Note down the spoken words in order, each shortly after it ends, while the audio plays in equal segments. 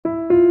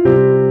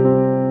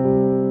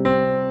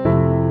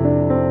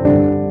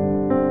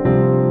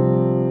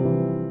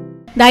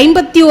இந்த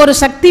 51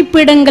 சக்தி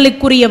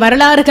பீடங்களுக்குரிய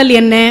வரலாறுகள்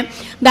என்ன,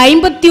 இந்த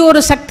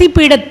 51 சக்தி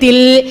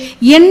பீடத்தில்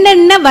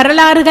என்னென்ன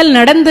வரலாறுகள்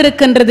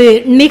நடந்திருக்கின்றது,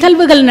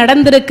 நிகழ்வுகள்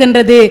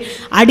நடந்திருக்கின்றது,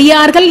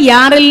 அடியார்கள்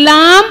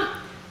யாரெல்லாம்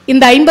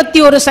இந்த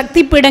 51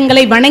 சக்தி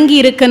பீடங்களை வணங்கி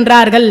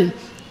இருக்கின்றார்கள்,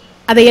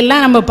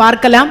 அதையெல்லாம் நம்ம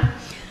பார்க்கலாம்.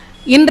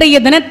 இன்றைய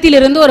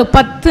தினத்திலிருந்து ஒரு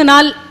 10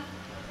 நாள்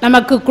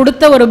நமக்கு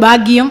கொடுத்த ஒரு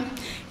பாக்கியம்.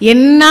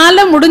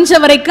 என்னால் முடிஞ்ச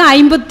வரைக்கும்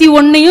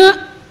 51ஐயும்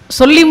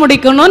சொல்லி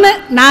முடிக்கணும்னு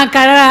நான்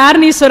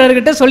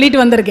காரணீஸ்வரர்கிட்ட சொல்லிட்டு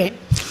வந்திருக்கேன்.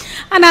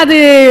 ஆனால் அது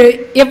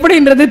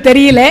எப்படின்றது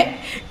தெரியல.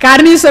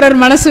 காரணீஸ்வரர்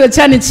மனசு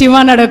வச்சா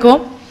நிச்சயமாக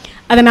நடக்கும்.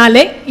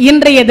 அதனால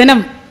இன்றைய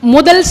தினம்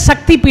முதல்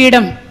சக்தி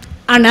பீடம்.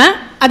 ஆனால்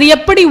அது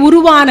எப்படி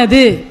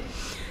உருவானது,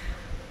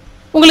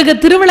 உங்களுக்கு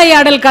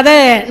திருவிளையாடல் கதை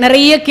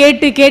நிறைய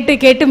கேட்டு கேட்டு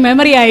கேட்டு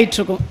மெமரி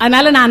ஆயிட்டுருக்கும்.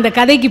 அதனால் நான் அந்த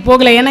கதைக்கு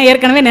போகலை. ஏன்னா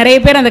ஏற்கனவே நிறைய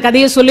பேர் அந்த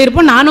கதையை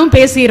சொல்லியிருப்போம், நானும்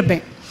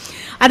பேசியிருப்பேன்.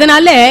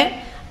 அதனால்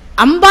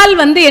அம்பாள்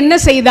என்ன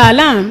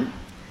செய்தாலும்,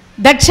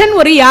 தட்சன்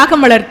ஒரு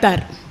யாகம்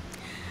வளர்த்தார்.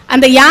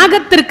 அந்த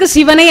யாகத்திற்கு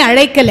சிவனை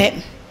அழைக்கலை.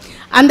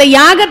 அந்த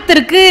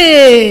யாகத்திற்கு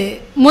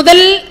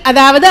முதல்,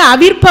 அதாவது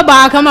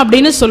அவிர்ப்பபாகம்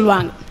அப்படின்னு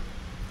சொல்லுவாங்க.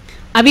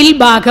 அவில்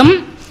பாகம்,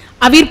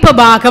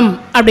 அவிர்ப்பபாகம்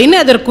அப்படின்னு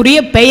அதற்குரிய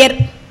பெயர்.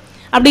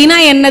 அப்படின்னா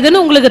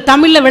என்னதுன்னு உங்களுக்கு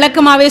தமிழில்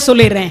விளக்கமாகவே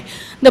சொல்லிடுறேன்.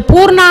 இந்த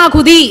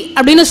பூர்ணாகுதி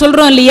அப்படின்னு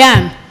சொல்கிறோம் இல்லையா,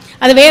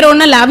 அது வேற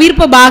ஒன்றும் இல்லை,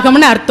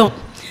 அவிர்ப்பபாகம்னு அர்த்தம்.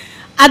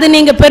 அது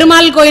நீங்கள்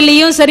பெருமாள்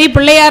கோயிலையும் சரி,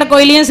 பிள்ளையார்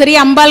கோயிலையும் சரி,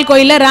 அம்பாள்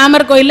கோயிலில்,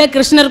 ராமர் கோயிலில்,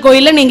 கிருஷ்ணர்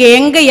கோயிலில் நீங்கள்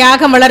எங்கே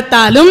யாகம்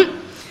வளர்த்தாலும்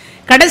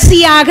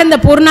கடைசியாக இந்த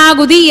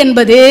பூர்ணாகுதி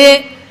என்பது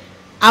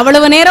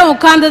அவ்வளவு நேரம்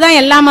உட்கார்ந்து தான்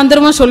எல்லா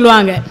மந்திரமும்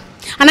சொல்லுவாங்க.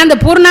 ஆனால் அந்த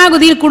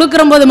பூர்ணாகுதி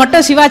கொடுக்குற போது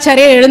மட்டும்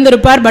சிவாச்சாரியர்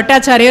எழுந்திருப்பார்,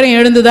 பட்டாச்சாரியரும்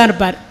எழுந்து தான்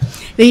இருப்பார்.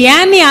 இது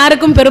ஏன்னு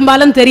யாருக்கும்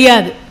பெரும்பாலும்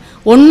தெரியாது.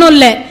 ஒன்றும்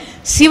இல்லை,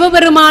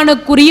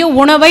 சிவபெருமானுக்குரிய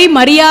உணவை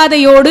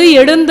மரியாதையோடு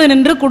எழுந்து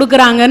நின்று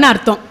கொடுக்குறாங்கன்னு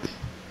அர்த்தம்.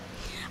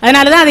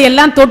 அதனால தான் அதை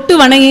எல்லாம் தொட்டு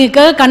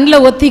வணங்கிக்க,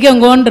 கண்ணில்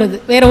ஒத்திக்கங்கோன்றது,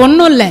 வேற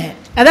ஒன்றும் இல்லை,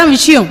 அதான்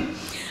விஷயம்.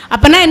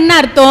 அப்பனா என்ன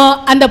அர்த்தம்,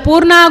 அந்த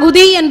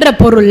பூர்ணாகுதி என்ற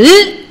பொருள்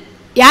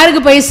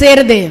யாருக்கு போய்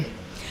சேருது,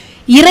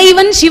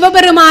 இறைவன்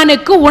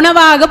சிவபெருமானுக்கு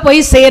உணவாக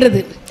போய்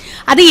சேருது.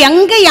 அது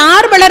எங்கே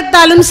யார்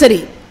வளர்த்தாலும்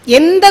சரி,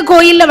 எந்த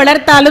கோயிலில்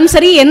வளர்த்தாலும்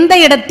சரி, எந்த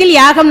இடத்தில்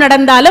யாகம்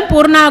நடந்தாலும்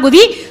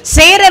பூர்ணாகுதி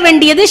சேர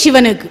வேண்டியது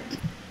சிவனுக்கு.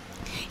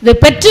 இதை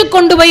பெற்று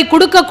கொண்டு போய்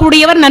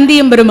கொடுக்கக்கூடியவர்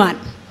நந்தியம்பெருமான்,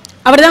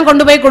 அவர் தான்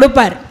கொண்டு போய்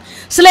கொடுப்பார்.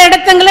 சில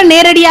இடத்துங்களில்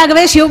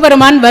நேரடியாகவே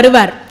சிவபெருமான்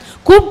வருவார்,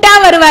 கூப்பிட்டா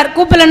வருவார்,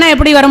 கூப்பிடலன்னா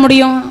எப்படி வர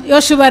முடியும்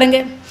யோசிச்சு பாருங்க.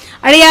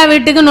 அழையா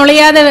வீட்டுக்கு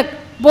நுழையாத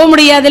போக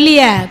முடியாது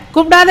இல்லையா,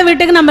 கூப்பிடாத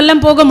வீட்டுக்கு நம்ம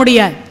எல்லாம் போக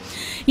முடியாது.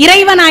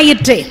 இறைவன்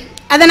ஆயிற்றே,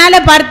 அதனால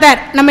பார்த்தார்,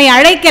 நம்மை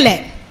அழைக்கலை.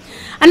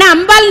 ஆனால்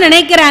அம்பாள்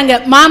நினைக்கிறாங்க,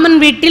 மாமன்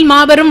வீட்டில்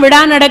மாபெரும்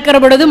விழா நடக்கிற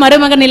பொழுது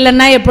மருமகன்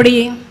இல்லைன்னா எப்படி,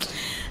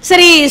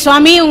 சரி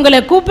சுவாமி உங்களை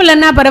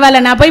கூப்பிடலன்னா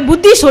பரவாயில்ல, நான் போய்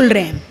புத்தி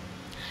சொல்கிறேன்.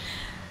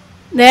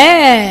 இந்த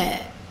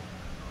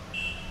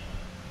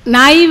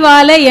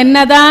நாய்வால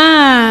என்னதான்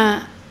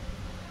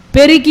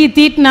பெருக்கி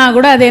தீட்டினா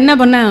கூட அது என்ன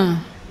பண்ண,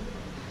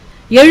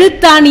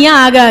 எழுத்தாணியா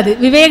ஆகாது.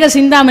 விவேக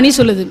சிந்தாமணி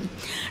சொல்லுது,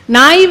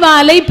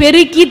 நாய்வாலை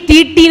பெருக்கி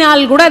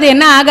தீட்டினால் கூட அது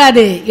என்ன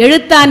ஆகாது,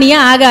 எழுத்தாணியா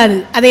ஆகாது.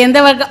 அதை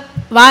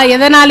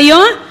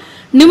எதனாலையும்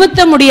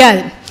நிமித்த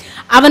முடியாது.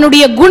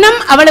 அவனுடைய குணம்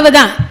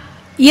அவ்வளவுதான்,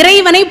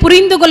 இறைவனை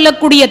புரிந்து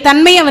கொள்ளக்கூடிய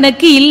தன்மை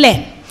அவனுக்கு இல்லை.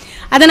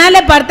 அதனால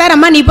பார்த்தார்,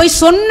 அம்மா நீ போய்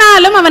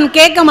சொன்னாலும் அவன்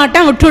கேட்க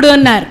மாட்டான்,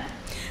 விட்டுடுன்னார்.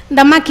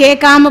 இந்த அம்மா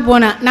கேட்காம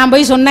போனா, நான்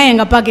போய் சொன்னா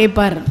எங்க அப்பா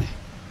கேட்பார்.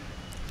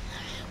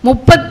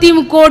 30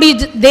 கோடி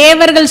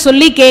தேவர்கள்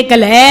சொல்லி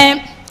கேட்கல,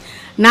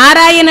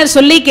 நாராயணர்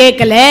சொல்லி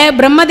கேட்கல,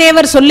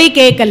 பிரம்மதேவர் சொல்லி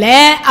கேட்கல.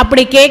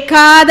 அப்படி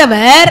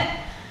கேட்காதவர்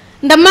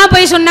இந்த அம்மா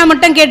போய் சொன்னா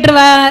மட்டும்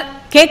கேட்டுருவார்,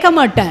 கேட்க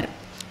மாட்டார்.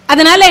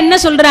 அதனால என்ன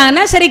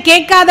சொல்றாங்கன்னா, சரி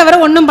கேட்காதவரை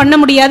ஒன்றும் பண்ண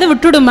முடியாது,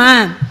 விட்டுடுமா.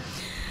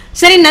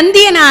 சரி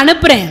நந்தியை நான்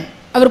அனுப்புறேன்,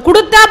 அவர்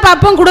கொடுத்தா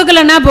பார்ப்போம்,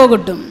 கொடுக்கலன்னா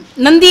போகட்டும்.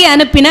 நந்தியை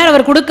அனுப்பினார்,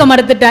 அவர் கொடுக்க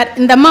மறுத்துட்டார்.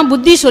 இந்த அம்மா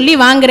புத்தி சொல்லி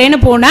வாங்குறேன்னு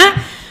போனா,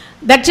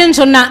 தட்சன்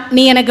சொன்னா,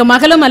 நீ எனக்கு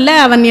மகளும் அல்ல,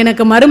 அவன்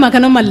எனக்கு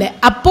மருமகனும் அல்ல.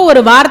 அப்போ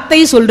ஒரு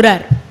வார்த்தை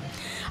சொல்றார்,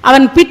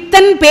 அவன்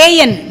பித்தன்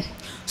பேயன்,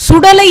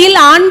 சுடலையில்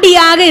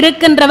ஆண்டியாக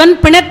இருக்கின்றவன்,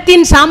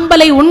 பிணத்தின்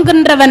சாம்பலை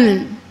உண்கின்றவன்,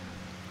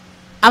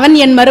 அவன்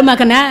என்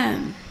மருமகன.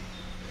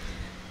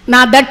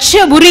 நான்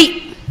தட்சபுரி,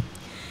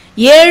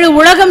 7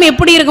 உலகம்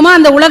எப்படி இருக்குமோ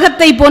அந்த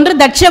உலகத்தை போன்று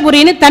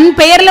தட்சபுரின்னு தன்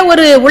பெயர்ல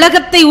ஒரு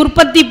உலகத்தை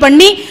உற்பத்தி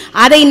பண்ணி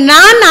அதை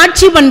நான்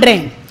ஆட்சி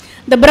பண்றேன்.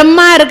 இந்த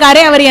பிரம்மா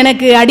இருக்காரே, அவர்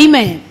எனக்கு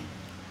அடிமை.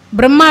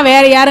 பிரம்மா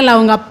வேற யாரும் இல்லை,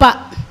 அவங்க அப்பா.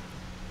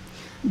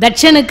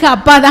 தட்சனுக்கு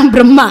அப்பா தான்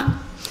பிரம்மா.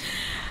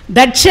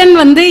 தட்சன்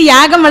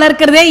யாகம்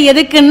வளர்க்கிறதே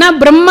எதுக்குன்னா,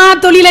 பிரம்மா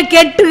தொழிலை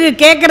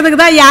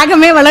கேட்கறதுக்கு தான்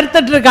யாகமே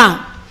வளர்த்துட்டு இருக்கான்.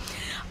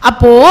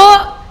 அப்போ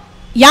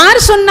யார்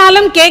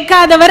சொன்னாலும்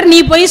கேட்காதவர், நீ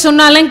போய்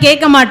சொன்னாலும்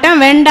கேட்க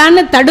மாட்டான்,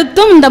 வேண்டான்னு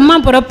தடுத்தும் இந்த அம்மா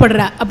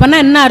புறப்படுறா. அப்பனா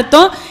என்ன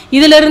அர்த்தம்,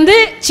 இதுல இருந்து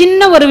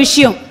சின்ன ஒரு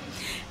விஷயம்,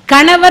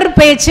 கணவர்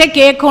பேச்சை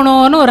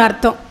கேட்கணும்னு ஒரு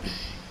அர்த்தம்.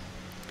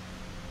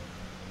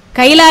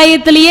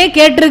 கைலாயத்திலேயே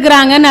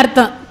கேட்டிருக்கிறாங்கன்னு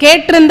அர்த்தம்.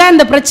 கேட்டிருந்தா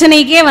இந்த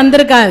பிரச்சனைக்கே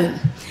வந்திருக்காது.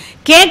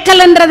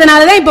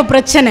 கேட்கலன்றதுனாலதான் இப்ப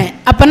பிரச்சனை.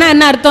 அப்பனா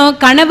என்ன அர்த்தம்,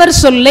 கணவர்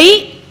சொல்லை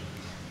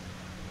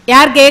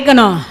யார்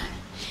கேட்கணும்,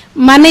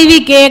 மனைவி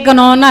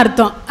கேட்கணும்னு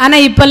அர்த்தம். ஆனா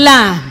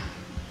இப்பெல்லாம்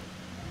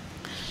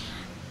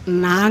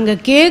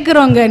நாங்கள்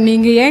கேட்குறோங்க,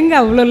 நீங்கள் ஏங்க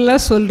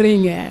அவ்வளோலாம்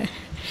சொல்கிறீங்க?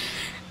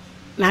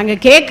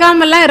 நாங்கள்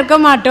கேட்காமலாம் இருக்க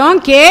மாட்டோம்,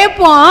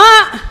 கேட்போம்.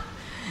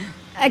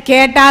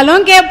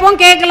 கேட்டாலும்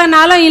கேட்போம்,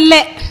 கேட்கலனாலும்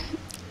இல்லை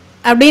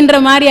அப்படின்ற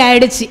மாதிரி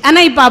ஆயிடுச்சு.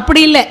 ஆனால் இப்போ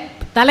அப்படி இல்லை,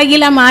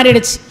 தலைகீழாக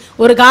மாறிடுச்சு.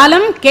 ஒரு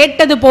காலம்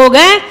கேட்டது போக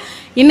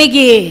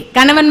இன்னைக்கு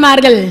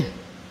கணவன்மார்கள்,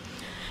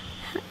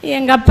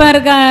 எங்கள் அப்பா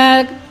இருக்க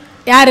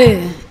யார்,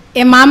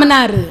 என்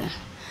மாமனார்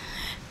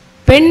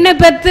பெண்ணை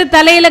பெற்று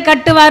தலையில்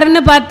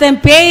கட்டுவாருன்னு பார்த்தேன்,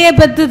 பேயை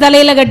பெற்று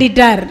தலையில்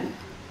கட்டிட்டார்.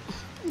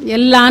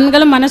 எல்லா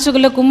ஆண்களும்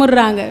மனசுக்குள்ளே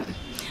கும்பிட்றாங்க,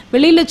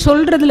 வெளியில்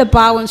சொல்கிறதுல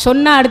பாவம்.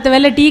 சொன்னால் அடுத்த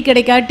வேளை டீ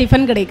கிடைக்காது,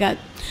 டிஃபன் கிடைக்காது,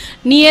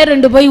 நீயே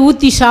 2 போய்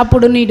ஊற்றி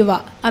சாப்பிடுன்னுடுவா.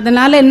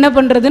 அதனால் என்ன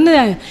பண்ணுறதுன்னு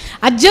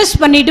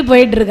அட்ஜஸ்ட் பண்ணிட்டு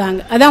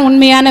போயிட்டுருக்காங்க. அதான்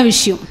உண்மையான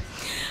விஷயம்.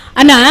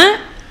 ஆனால்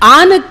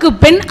ஆணுக்கு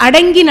பெண்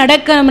அடங்கி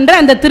நடக்கணும்ன்ற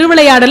அந்த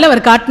திருவிளையாடலை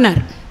அவர்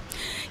காட்டினார்.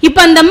 இப்போ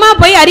அந்த அம்மா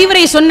போய்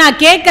அறிவுரை சொன்னா,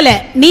 கேட்கல.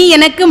 நீ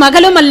எனக்கு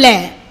மகளும் அல்ல,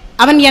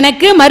 அவன்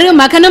எனக்கு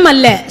மருமகனும்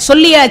அல்ல,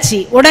 சொல்லியாச்சு.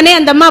 உடனே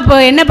அந்த அம்மா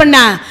என்ன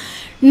பண்ணா,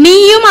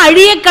 நீயும்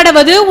அழிய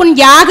கடவது, உன்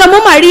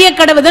யாகமும் அழிய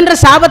கடவுதுன்ற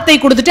சாபத்தை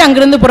கொடுத்துட்டு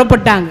அங்கிருந்து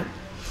புறப்பட்டாங்க.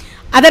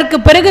 அதற்கு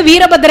பிறகு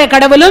வீரபத்ர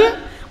கடவுளும்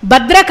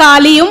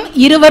பத்ரகாளியும்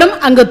இருவரும்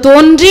அங்கு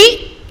தோன்றி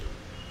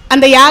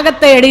அந்த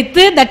யாகத்தை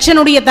அடித்து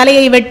தட்சனுடைய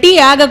தலையை வெட்டி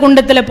யாக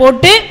குண்டத்தில்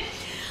போட்டு,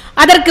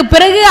 அதற்கு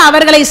பிறகு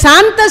அவர்களை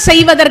சாந்த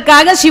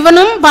செய்வதற்காக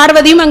சிவனும்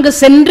பார்வதியும் அங்கு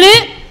சென்று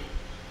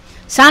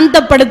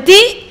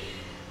சாந்தப்படுத்தி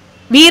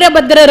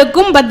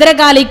வீரபத்ரருக்கும்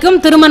பத்ரகாளிக்கும்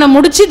திருமணம்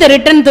முடிச்சு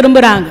ரிட்டன்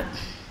திரும்புறாங்க.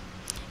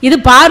 இது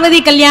பார்வதி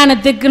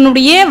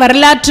கல்யாணத்துக்குனுடைய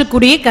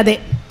வரலாற்றுக்குரிய கதை.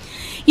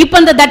 இப்ப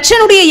இந்த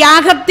தட்சனுடைய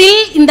யாகத்தில்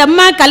இந்த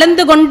அம்மா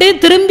கலந்து கொண்டு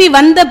திரும்பி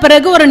வந்த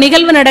பிறகு ஒரு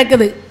நிகழ்வு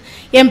நடக்குது.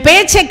 என்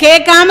பேச்சை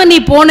கேட்காம நீ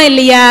போன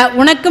இல்லையா,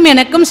 உனக்கும்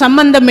எனக்கும்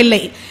சம்பந்தம்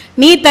இல்லை,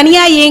 நீ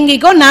தனியா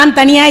ஏங்கிக்கோ, நான்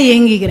தனியா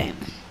ஏங்கிக்கிறேன்.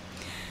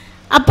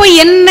 அப்போ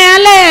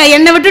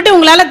என்னை விட்டுட்டு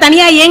உங்களால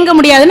தனியா ஏங்க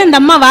முடியாதுன்னு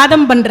இந்த அம்மா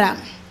வாதம் பண்றா.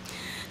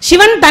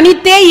 சிவன்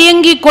தனித்தே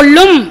ஏங்கிக்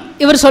கொள்ளும்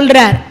இவர்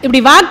சொல்றார். இப்படி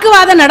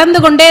வாக்குவாதம் நடந்து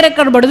கொண்டே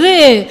இருக்கிற பொழுது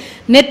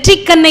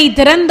நெற்றிக்கண்ணை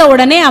திறந்த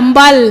உடனே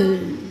அம்பாள்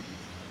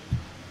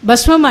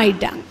பஸ்மம்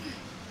ஆயிட்டாங்க.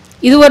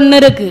 இது ஒன்று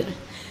இருக்கு.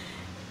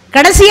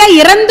 கடைசியா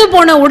இறந்து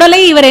போன உடலை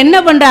இவர் என்ன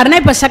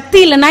பண்றாருன்னா, இப்ப சக்தி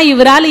இல்லைன்னா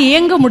இவரால்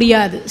இயங்க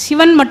முடியாது,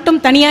 சிவன் மட்டும்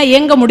தனியா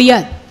இயங்க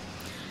முடியாது.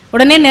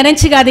 உடனே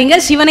நினைச்சுக்காதீங்க,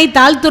 சிவனை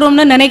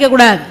தாழ்த்துறோம்னு நினைக்க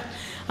கூடாது.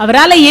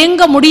 அவரால்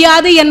இயங்க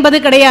முடியாது என்பது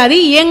கிடையாது,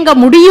 இயங்க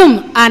முடியும்.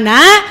 ஆனா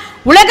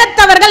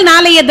உலகத்தவர்கள்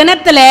நாளைய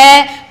தினத்துல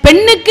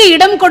பெண்ணுக்கு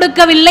இடம்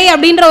கொடுக்கவில்லை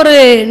அப்படின்ற ஒரு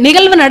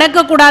நிகழ்வு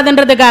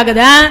நடக்கக்கூடாதுன்றதுக்காக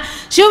தான்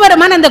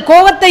சிவபெருமான் அந்த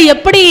கோபத்தை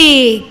எப்படி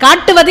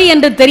காட்டுவது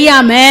என்று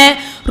தெரியாம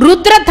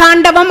ருத்ர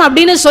தாண்டவம்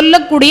அப்படின்னு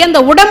சொல்லக்கூடிய அந்த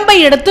உடம்பை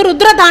எடுத்து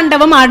ருத்ர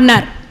தாண்டவம்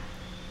ஆடினார்.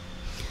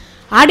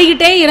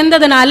 ஆடிக்கிட்டே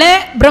இருந்ததுனால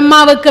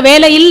பிரம்மாவுக்கு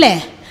வேலை இல்லை,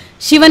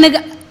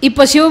 சிவனுக்கு.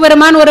 இப்போ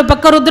சிவபெருமான் ஒரு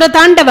பக்கம் ருத்ர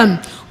தாண்டவம்,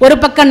 ஒரு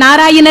பக்கம்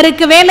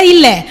நாராயணருக்கு வேலை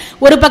இல்லை,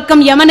 ஒரு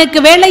பக்கம் யமனுக்கு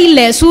வேலை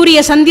இல்லை, சூரிய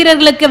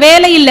சந்திரர்களுக்கு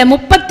வேலை இல்லை,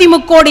 33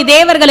 கோடி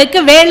தேவர்களுக்கு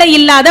வேலை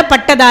இல்லாத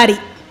பட்டதாரி.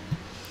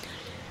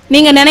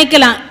 நீங்க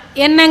நினைக்கலாம்,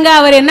 என்னங்க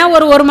அவர் என்ன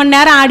ஒரு மணி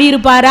நேரம் ஆடி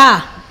இருப்பாரா,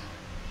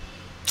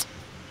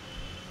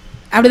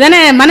 அப்படிதானே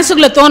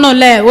மனசுக்குள்ள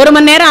தோணும்ல, 1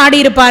 மணி நேரம் ஆடி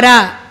இருப்பாரா,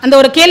 அந்த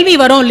ஒரு கேள்வி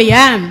வரும்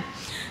இல்லையா.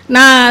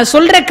 நான்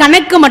சொல்ற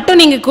கணக்கு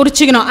மட்டும் நீங்க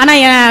குறிச்சுக்கணும், ஆனா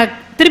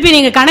திருப்பி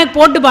நீங்க கணக்கு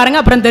போட்டு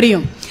பாருங்க, அப்புறம்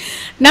தெரியும்.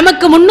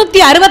 நமக்கு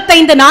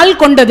 365 நாள்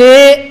கொண்டது,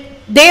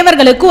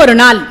 தேவர்களுக்கு ஒரு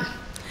நாள்.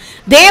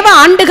 தேவ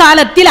ஆண்டு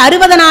காலத்தில்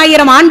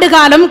 60,000 ஆண்டு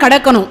காலம்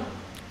கடக்கணும்,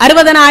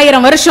 60,000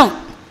 வருஷம்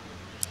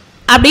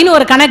அப்படின்னு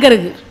ஒரு கணக்கு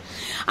இருக்கு.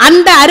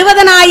 அந்த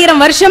 60,000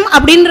 வருஷம்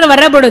அப்படின்ற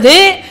வர்ற பொழுது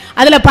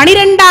அதுல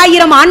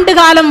 12,000 ஆண்டு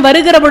காலம்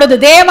வருகிற பொழுது,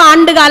 தேவ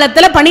ஆண்டு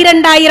காலத்துல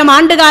 12,000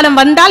 ஆண்டு காலம்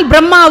வந்தால்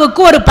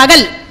பிரம்மாவுக்கு ஒரு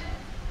பகல்.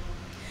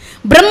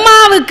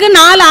 பிரம்மாவுக்கு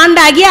 4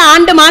 ஆண்டாகி,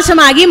 ஆண்டு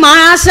மாசமாகி,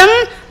 மாசம்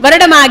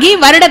வருடமாகி,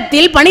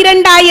 வருடத்தில்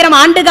 12,000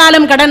 ஆண்டு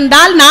காலம்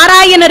கடந்தால்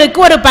நாராயணருக்கு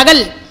ஒரு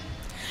பகல்.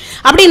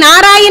 அப்படி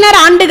நாராயணர்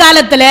ஆண்டு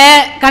காலத்துல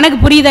கணக்கு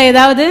புரியுதா?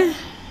 ஏதாவது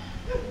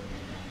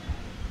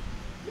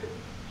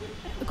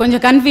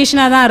கொஞ்சம்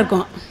கன்ஃபியூஷனா தான்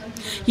இருக்கும்.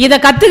 இதை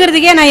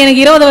கத்துக்கிறதுக்கே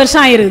எனக்கு 20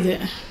 வருஷம் ஆயிருக்குது.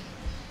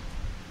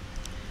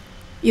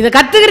 இதை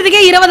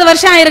கத்துக்கிறதுக்கே 20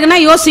 வருஷம் ஆயிருக்குன்னா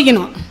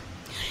யோசிக்கணும்.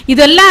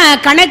 இதெல்லாம்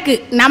கணக்கு.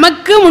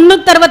 நமக்கு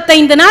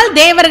 365 நாள்,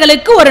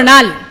 தேவர்களுக்கு ஒரு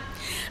நாள்.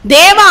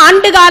 தேவ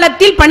ஆண்டு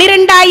காலத்தில்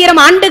 12,000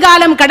 ஆண்டு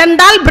காலம்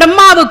கடந்தால்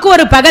பிரம்மாவுக்கு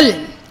ஒரு பகல்.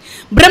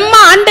 பிரம்மா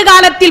ஆண்டு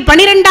காலத்தில்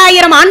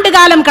 12,000 ஆண்டு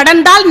காலம்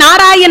கடந்தால்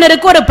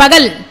நாராயணருக்கு ஒரு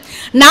பகல்.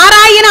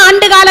 நாராயண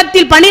ஆண்டு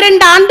காலத்தில்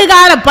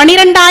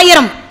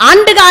 12,000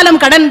 ஆண்டு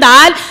காலம்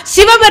கடந்தால்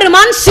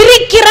சிவபெருமான்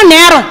சிரிக்கிற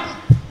நேரம்.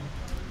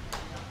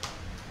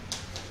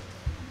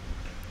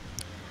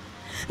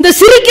 இந்த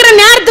சிரிக்கிற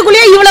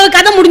நேரத்துக்குள்ளே இவ்வளவு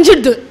கதை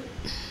முடிஞ்சிடுது.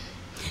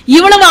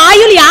 இவ்வளவு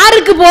ஆயுள்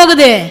யாருக்கு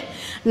போகுது?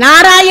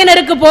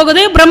 நாராயணருக்கு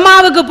போகுது,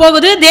 பிரம்மாவுக்கு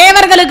போகுது,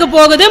 தேவர்களுக்கு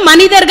போகுது.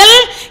 மனிதர்கள்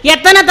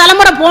எத்தனை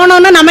தலைமுறை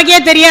போனோம்னு நமக்கே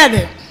தெரியாது.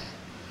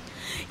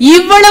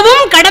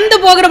 இவ்வளவும் கடந்து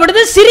போகிற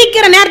பொழுது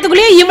சிரிக்கிற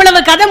நேரத்துக்குள்ளேயே இவ்வளவு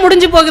கதை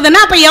முடிஞ்சு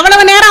போகுதுன்னா அப்ப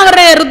எவ்வளவு நேரம்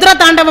அவர் ருத்ர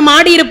தாண்டவம்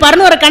ஆடி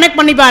இருப்பாருன்னு ஒரு கணக்கு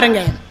பண்ணி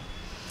பாருங்க.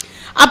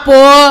 அப்போ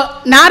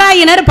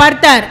நாராயணர்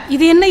பார்த்தார்,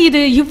 இது என்ன, இது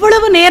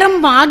இவ்வளவு நேரம்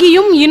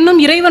ஆகியும் இன்னும்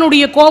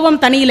இறைவனுடைய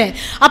கோபம் தனியில.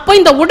 அப்போ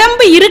இந்த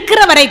உடம்பு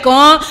இருக்கிற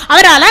வரைக்கும்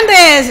அவரால் அந்த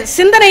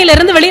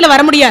சிந்தனையிலிருந்து வெளியில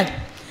வர முடியாது.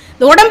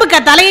 இந்த உடம்பு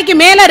தலைக்கு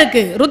மேல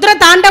இருக்கு, ருத்ர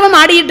தாண்டவம்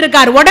ஆடிட்டு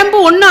இருக்கார், உடம்பு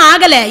ஒன்னும்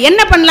ஆகல.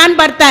 என்ன பண்ணலான்னு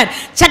பார்த்தார்,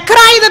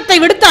 சக்கராயுதத்தை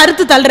விடுத்து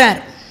அறுத்து தள்ளுறார்.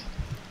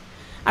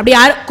 அப்படி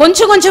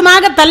கொஞ்சம்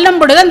கொஞ்சமாக தள்ளும்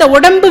பொழுது அந்த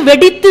உடம்பு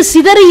வெடித்து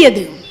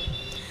சிதறியது.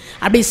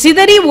 அப்படி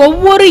சிதறி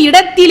ஒவ்வொரு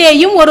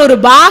இடத்திலேயும் ஒரு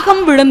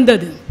பாகம்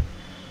விழுந்தது.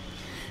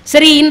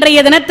 சரி, இன்றைய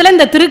தினத்தில்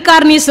இந்த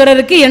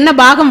திருக்காரணீஸ்வரருக்கு என்ன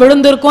பாகம்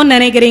விழுந்திருக்கும்னு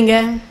நினைக்கிறீங்க?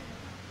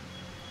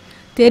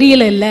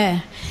 தெரியல இல்ல.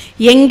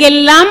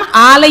 எங்கெல்லாம்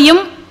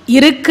ஆலயம்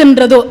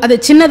இருக்கின்றதோ, அது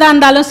சின்னதா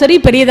இருந்தாலும் சரி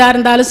பெரியதா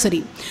இருந்தாலும் சரி,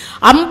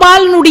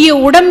 அம்பாளுடைய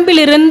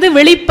உடம்பிலிருந்து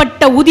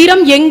வெளிப்பட்ட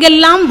உதிரம்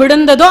எங்கெல்லாம்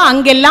விழுந்ததோ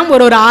அங்கெல்லாம்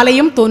ஒரு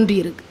ஆலயம் தோன்றி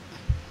இருக்கு.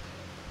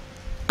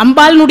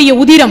 அம்பாளுடைய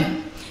உதிரம்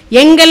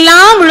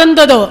எங்கெல்லாம்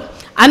விழுந்ததோ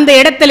அந்த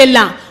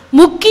இடத்திலெல்லாம்,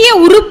 முக்கிய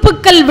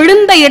உறுப்புகள்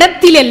விழுந்த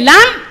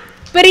இடத்திலெல்லாம்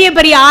பெரிய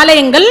பெரிய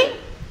ஆலயங்கள்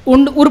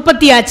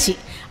உற்பத்தி ஆச்சு.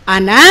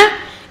 ஆனா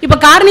இப்ப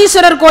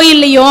காரணீஸ்வரர்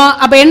கோயில்லையும்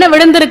அப்ப என்ன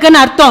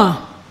விழுந்திருக்குன்னு அர்த்தம்,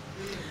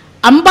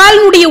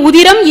 அம்பாளுடைய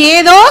உதிரம்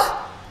ஏதோ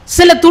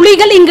சில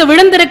துளிகள் இங்கு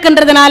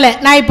விழுந்திருக்கின்றதுனால.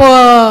 நான் இப்போ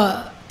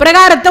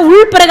பிரகாரத்தை,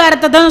 உள்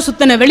பிரகாரத்தை தான்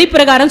சுத்தினேன்,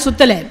 வெளிப்பிரகாரம்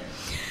சுத்தல.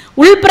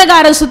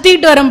 உள்பிரகாரம்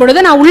சுத்திட்டு வரும் பொழுது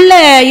நான் உள்ள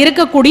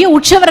இருக்கக்கூடிய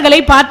உற்சவர்களை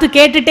பார்த்து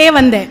கேட்டுட்டே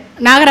வந்தேன்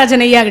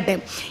நாகராஜன் ஐயா கிட்ட,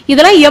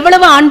 இதெல்லாம்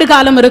எவ்வளவு ஆண்டு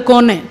காலம்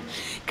இருக்கும்னு.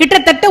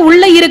 கிட்டத்தட்ட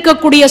உள்ள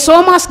இருக்கக்கூடிய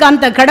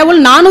சோமாஸ்காந்த கடவுள்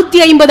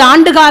 450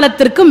 ஆண்டு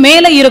காலத்திற்கு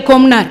மேல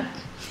இருக்கும்னார்.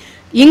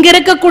 இங்க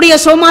இருக்கக்கூடிய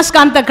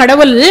சோமாஸ்காந்த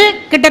கடவுள்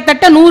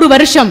கிட்டத்தட்ட 100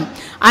 வருஷம்.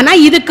 ஆனா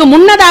இதுக்கு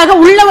முன்னதாக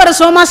உள்ள ஒரு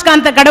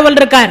சோமாஸ்காந்த கடவுள்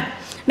இருக்கார்.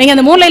 நீங்க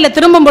அந்த மூலையில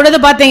திரும்பும் பொழுது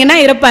பாத்தீங்கன்னா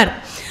இருப்பார்.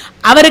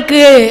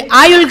 அவருக்கு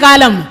ஆயுள்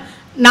காலம்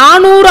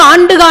 400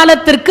 ஆண்டு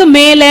காலத்திற்கு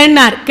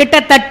மேலேன்னார்.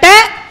 கிட்டத்தட்ட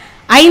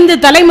 5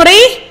 தலைமுறை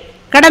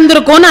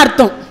கடந்திருக்கும்னு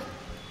அர்த்தம்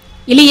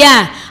இல்லையா?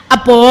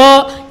 அப்போ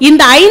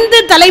இந்த 5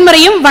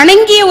 தலைமுறையும்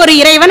வணங்கிய ஒரு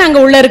இறைவன் அங்க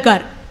உள்ள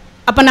இருக்கார்.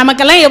 அப்ப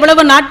நமக்கெல்லாம்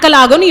எவ்வளவு நாட்கள்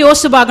ஆகும்னு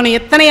யோசிச்சு பார்க்கணும்,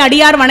 எத்தனை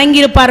அடியார் வணங்கி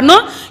இருப்பார்னு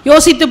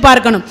யோசித்து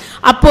பார்க்கணும்.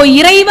 அப்போ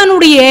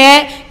இறைவனுடைய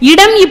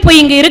இடம் இப்போ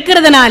இங்க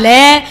இருக்கிறதுனால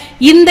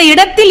இந்த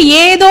இடத்தில்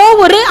ஏதோ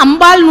ஒரு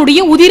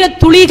அம்பாளுடைய உதிர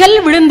துளிகள்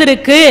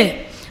விழுந்திருக்கு.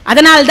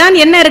 அதனால்தான்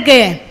என்ன இருக்கு,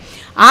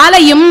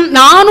 ஆலயம்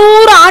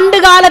 400 ஆண்டு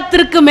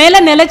காலத்திற்கு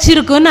மேல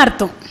நிலைச்சிருக்குன்னு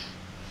அர்த்தம்.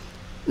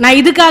 நான்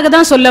இதுக்காக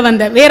தான் சொல்ல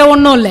வந்தேன், வேற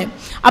ஒன்றும் இல்லை.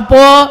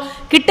 அப்போ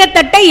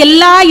கிட்டத்தட்ட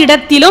எல்லா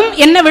இடத்திலும்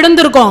என்ன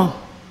விழுந்திருக்கும்,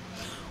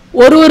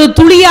 ஒரு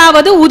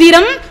துளியாவது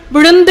உதிரம்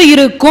விழுந்து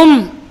இருக்கும்.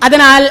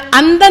 அதனால்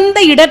அந்தந்த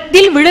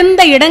இடத்தில்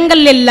விழுந்த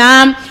இடங்கள்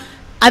எல்லாம்,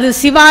 அது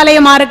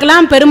சிவாலயமா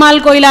இருக்கலாம்,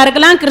 பெருமாள் கோயிலா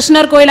இருக்கலாம்,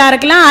 கிருஷ்ணர் கோயிலா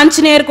இருக்கலாம்,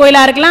 ஆஞ்சநேயர்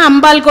கோயிலா இருக்கலாம்,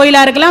 அம்பாள்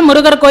கோயிலா இருக்கலாம்,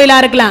 முருகர் கோயிலா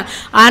இருக்கலாம்.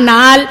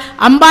 ஆனால்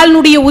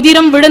அம்பாளுடைய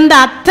உதிரம் விழுந்த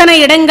அத்தனை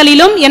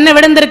இடங்களிலும் என்ன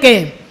விழுந்திருக்கு,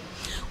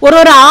 ஒரு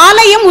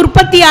ஆலயம்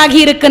உற்பத்தி ஆகி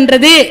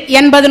இருக்கின்றது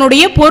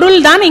என்பதனுடைய பொருள்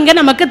தான் இங்க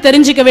நமக்கு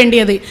தெரிஞ்சுக்க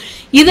வேண்டியது.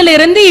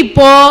 இதிலிருந்து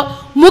இப்போ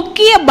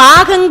முக்கிய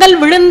பாகங்கள்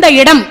விழுந்த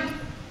இடம்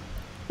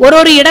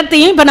ஒரு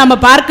இடத்தையும் இப்ப நம்ம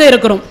பார்க்க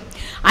இருக்கிறோம்.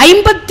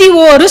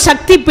 51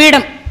 சக்தி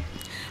பீடம்.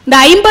 இந்த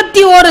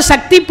 51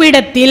 சக்தி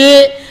பீடத்தில்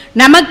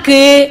நமக்கு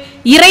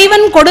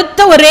இறைவன்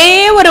கொடுத்த ஒரே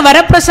ஒரு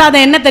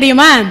வரப்பிரசாதம் என்ன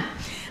தெரியுமா,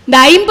 இந்த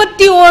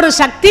 51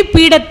 சக்தி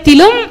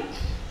பீடத்திலும்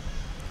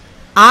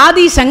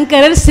ஆதி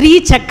சங்கரர் ஸ்ரீ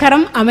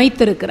சக்கரம்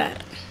அமைத்திருக்கிறார்.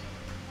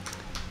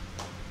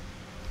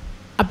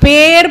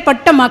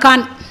 அப்பேற்பட்ட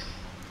மகான்.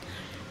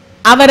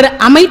 அவர்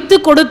அமைத்து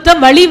கொடுத்த,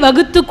 வழி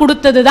வகுத்து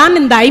கொடுத்ததுதான்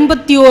இந்த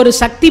 51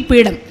 சக்தி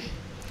பீடம்.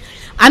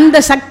 அந்த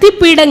சக்தி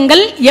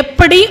பீடங்கள்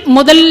எப்படி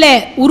முதல்ல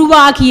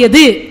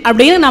உருவாகியது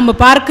அப்படின்னு நம்ம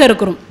பார்க்க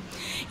இருக்கிறோம்.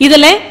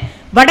 இதுல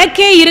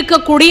வடக்கே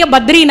இருக்கக்கூடிய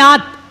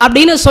பத்ரிநாத்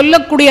அப்படின்னு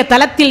சொல்லக்கூடிய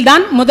தலத்தில்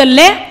தான் முதல்ல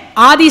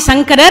ஆதி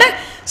சங்கரர்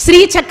ஸ்ரீ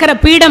சக்கர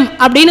பீடம்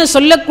அப்படின்னு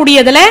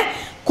சொல்லக்கூடியதுல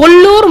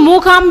கொல்லூர்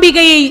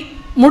மூகாம்பிகையை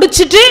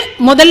முடிச்சிட்டு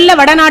முதல்ல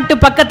வடநாட்டு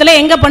பக்கத்துல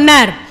எங்க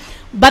பண்ணார்,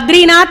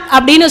 பத்ரிநாத்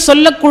அப்படின்னு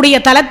சொல்லக்கூடிய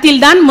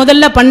தலத்தில் தான்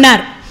முதல்ல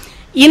பண்ணார்.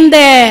 இந்த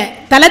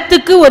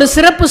தலத்துக்கு ஒரு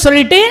சிறப்பு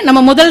சொல்லிட்டு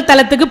நம்ம முதல்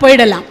தலத்துக்கு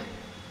போயிடலாம்.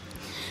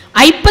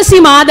 ஐப்பசி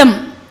மாதம்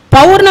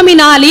பௌர்ணமி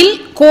நாளில்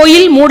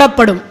கோயில்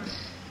மூடப்படும்.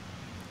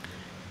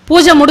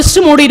 பூஜை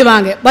முடிச்சுட்டு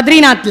மூடிடுவாங்க.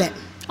 பத்ரிநாத்ல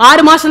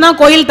 6 மாசம் தான்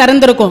கோயில்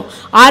திறந்திருக்கும்,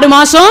 6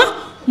 மாசம்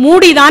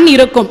மூடிதான்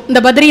இருக்கும்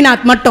இந்த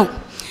பத்ரிநாத் மட்டும்.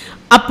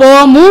 அப்போ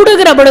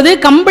மூடுகிற பொழுது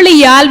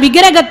கம்பளியால்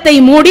விக்கிரகத்தை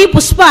மூடி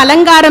புஷ்ப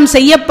அலங்காரம்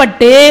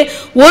செய்யப்பட்டு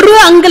ஒரு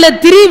அங்குல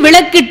திரி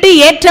விளக்கிட்டு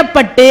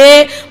ஏற்றப்பட்டு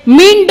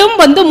மீண்டும்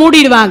வந்து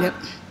மூடிடுவாங்க.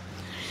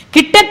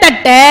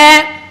 கிட்டத்தட்ட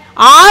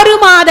 6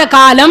 மாத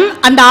காலம்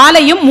அந்த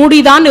ஆலயம்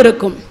மூடிதான்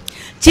இருக்கும்.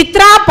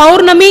 சித்ரா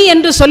பௌர்ணமி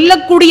என்று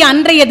சொல்லக்கூடிய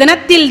அன்றைய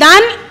தினத்தில்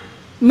தான்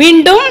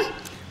மீண்டும்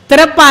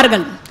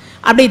திறப்பார்கள்.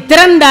 அப்படி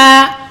திறந்த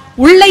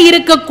உள்ள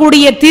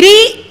இருக்கக்கூடிய திரி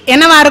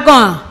என்னவா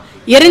இருக்கும்,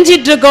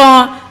 எரிஞ்சிட்டு இருக்கும்.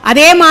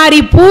 அதே மாதிரி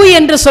பூ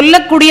என்று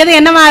சொல்லக்கூடியது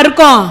என்னவா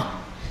இருக்கும்,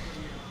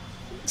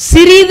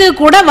 சிறிது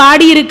கூட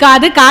வாடி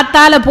இருக்காது.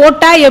 காத்தால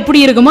போட்டா எப்படி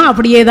இருக்குமோ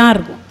அப்படியே தான்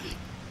இருக்கும்.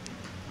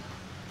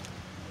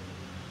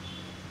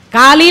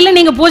 காலையில்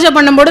நீங்க பூஜை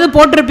பண்ணும் பொழுது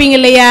போட்டிருப்பீங்க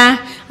இல்லையா,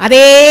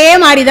 அதே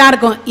மாதிரி தான்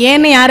இருக்கும்.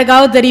 ஏன்னு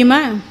யாருக்காவது தெரியுமா,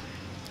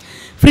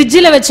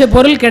 ஃப்ரிட்ஜில் வச்ச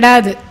பொருள்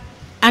கெடாது.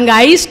 அங்கே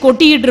ஐஸ்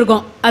கொட்டிக்கிட்டு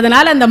இருக்கும்.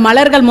 அதனால் அந்த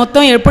மலர்கள்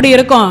மொத்தம் எப்படி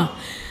இருக்கும்?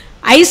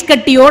 ஐஸ்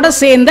கட்டியோடு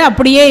சேர்ந்து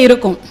அப்படியே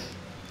இருக்கும்.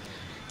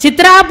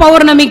 சித்ரா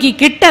பௌர்ணமிக்கு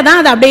கிட்ட தான்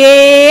அது அப்படியே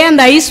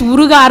அந்த ஐஸ்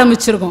உருக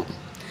ஆரம்பிச்சிருக்கும்.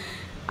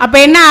 அப்போ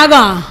என்ன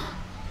ஆகும்?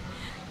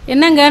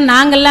 என்னங்க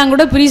நாங்கள்லாம்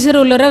கூட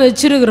ஃப்ரீசர் உள்ளர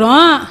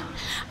வச்சுருக்குறோம்,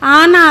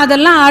 ஆனால்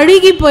அதெல்லாம்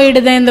அழுகி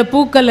போயிடுது இந்த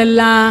பூக்கள்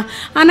எல்லாம்.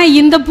 ஆனால்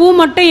இந்த பூ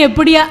மட்டும்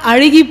எப்படி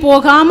அழுகி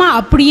போகாமல்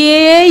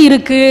அப்படியே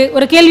இருக்குது?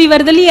 ஒரு கேள்வி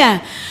வருது இல்லையா?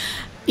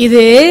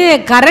 இது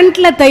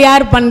கரண்ட்டில்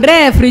தயார் பண்ணுற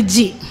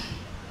ஃப்ரிட்ஜி,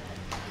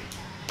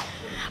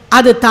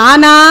 அது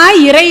தானா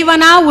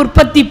இறைவனா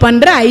உற்பத்தி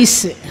பண்ணுற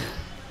ஐஸு.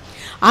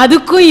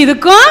 அதுக்கும்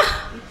இதுக்கும்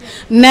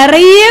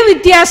நிறைய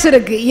வித்தியாசம்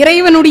இருக்கு.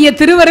 இறைவனுடைய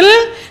திருவருள்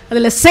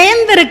அதில்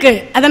சேர்ந்திருக்கு.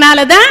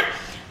 அதனால தான்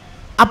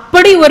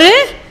அப்படி ஒரு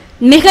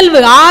நிகழ்வு.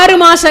 6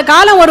 மாச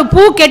காலம் ஒரு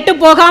பூ கெட்டு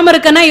போகாம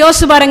இருக்குன்னா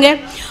யோசிச்சு பாருங்க.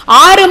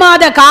 6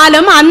 மாத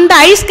காலம் அந்த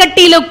ஐஸ்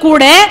கட்டியில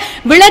கூட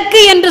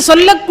விளக்கு என்று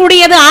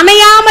சொல்லக்கூடியது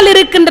அணையாமல்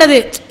இருக்கின்றது.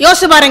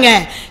 யோசிச்சு பாருங்க.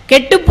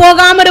 கெட்டு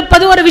போகாம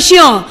இருப்பது ஒரு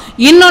விஷயம்,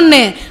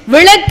 இன்னொன்னு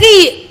விளக்கு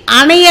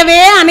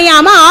அணையவே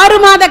அணையாம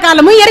 6 மாத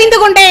காலமும் எரிந்து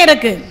கொண்டே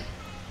இருக்கு.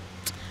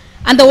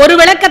 அந்த ஒரு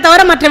விளக்கை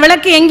தவிர மற்ற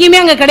விளக்கு எங்கேயுமே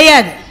அங்க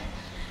கிடையாது.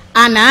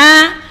 ஆனா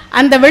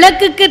அந்த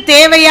விளக்குக்கு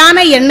தேவையான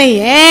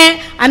எண்ணெயை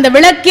அந்த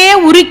விளக்கே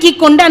உருக்கி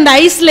கொண்டு, அந்த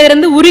ஐஸ்ல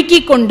இருந்து உருக்கி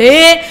கொண்டு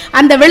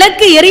அந்த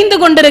விளக்கு எரிந்து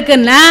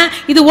கொண்டிருக்குன்னா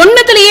இது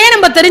ஒண்ணுத்திலேயே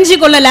நம்ம தெரிஞ்சு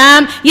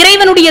கொள்ளலாம்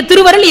இறைவனுடைய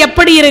திருவருள்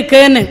எப்படி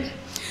இருக்குன்னு.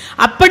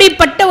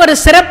 அப்படிப்பட்ட ஒரு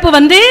சிறப்பு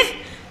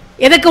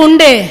எதுக்கு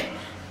உண்டு?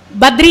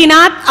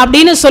 பத்ரிநாத்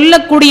அப்படின்னு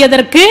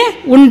சொல்லக்கூடியதற்கு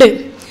உண்டு.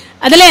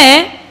 அதுல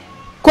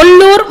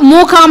கொல்லூர்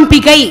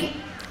மூகாம்பிகை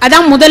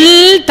அதான் முதல்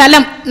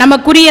தலம்.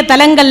 நமக்குரிய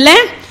தலங்கள்ல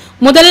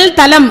முதல்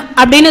தலம்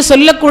அப்படின்னு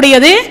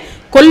சொல்லக்கூடியது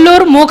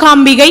கொல்லூர்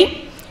மூகாம்பிகை.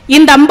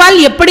 இந்த அம்பாள்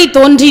எப்படி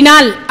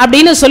தோன்றினாள்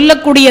அப்படின்னு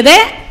சொல்லக்கூடியதை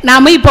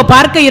நாம இப்ப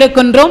பார்க்க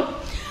இருக்கின்றோம்.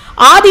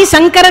 ஆதி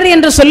சங்கரர்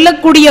என்று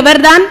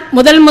சொல்லக்கூடியவர் தான்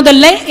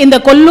முதல்ல இந்த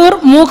கொல்லூர்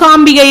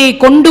மூகாம்பிகையை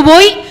கொண்டு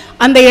போய்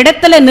அந்த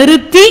இடத்துல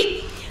நிறுத்தி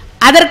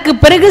அதற்கு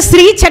பிறகு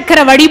ஸ்ரீ சக்கர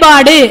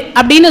வழிபாடு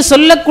அப்படின்னு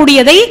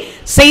சொல்லக்கூடியதை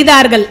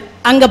செய்தார்கள்.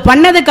 அங்க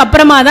பண்ணதுக்கு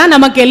அப்புறமா தான்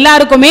நமக்கு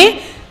எல்லாருக்குமே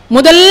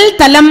முதல்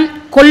தலம்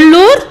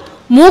கொல்லூர்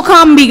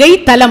மூகாம்பிகை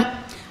தலம்.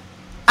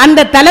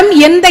 அந்த தலம்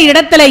எந்த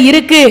இடத்துல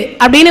இருக்கு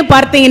அப்படின்னு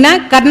பார்த்தீங்கன்னா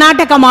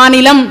கர்நாடக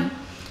மாநிலம்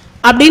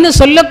அப்படின்னு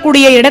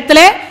சொல்லக்கூடிய இடத்துல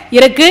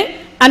இருக்கு.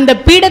 அந்த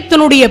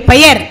பீடத்தினுடைய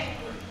பெயர்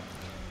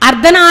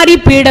அர்த்தநாரி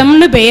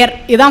பீடம்னு பெயர்.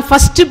 இதுதான்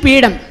ஃபர்ஸ்ட்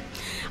பீடம்.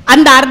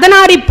 அந்த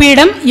அர்த்தநாரி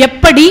பீடம்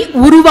எப்படி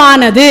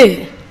உருவானது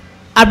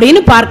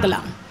அப்படின்னு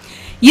பார்க்கலாம்.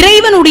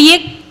 இறைவனுடைய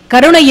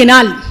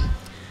கருணையினால்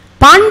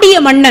பாண்டிய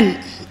மன்னன்,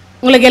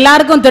 உங்களுக்கு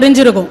எல்லாருக்கும்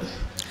தெரிஞ்சிருக்கும்,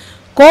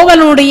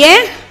 கோவலனுடைய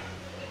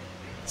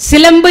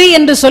சிலம்பு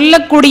என்று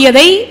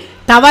சொல்லக்கூடியதை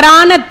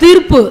தவறான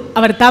தீர்ப்பு,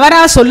 அவர்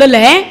தவறா சொல்லல,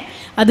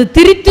 அது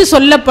திரித்து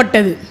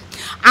சொல்லப்பட்டது.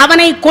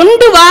 அவனை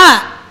கொண்டு வா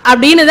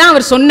அப்படின்னு தான்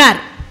அவர் சொன்னார்.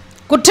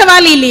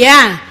 குற்றவாளி இல்லையா,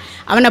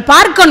 அவனை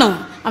பார்க்கணும்,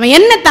 அவன்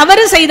என்ன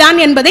தவறு செய்தான்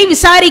என்பதை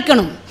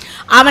விசாரிக்கணும்.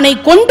 அவனை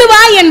கொண்டு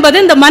வா என்பது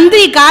இந்த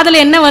மந்திரி காதல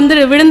என்ன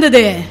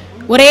விழுந்தது?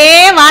 ஒரே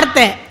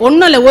வார்த்தை,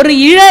 ஒன்னும் இல்லை, ஒரு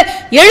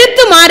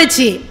எழுத்து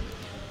மாறுச்சு.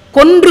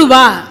 கொன்று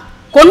வா,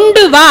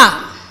 கொண்டு வா,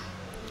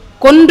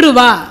 கொன்று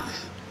வா,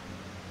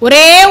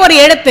 ஒரே ஒரு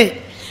எழுத்து.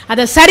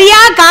 அதை சரியா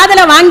காதல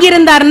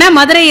வாங்கியிருந்தாருன்னா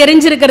மதுரை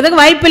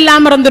எரிஞ்சிருக்கிறதுக்கு வாய்ப்பு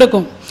இல்லாம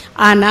இருந்திருக்கும்.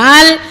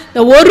 ஆனால்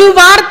ஒரு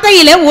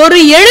வார்த்தையில ஒரு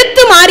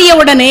எழுத்து மாறிய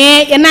உடனே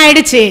என்ன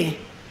ஆயிடுச்சு?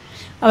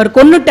 அவர்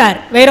கொன்னுட்டார்,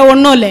 வேற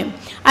ஒன்றும் இல்லை.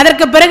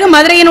 அதற்கு பிறகு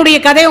மதுரையினுடைய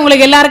கதை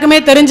உங்களுக்கு எல்லாருக்குமே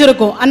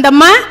தெரிஞ்சிருக்கும். அந்த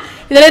அம்மா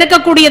இதுல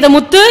இருக்கக்கூடியது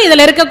முத்து,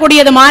 இதுல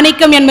இருக்கக்கூடியது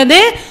மாணிக்கம் என்பது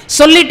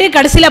சொல்லிட்டு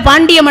கடைசியில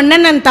பாண்டிய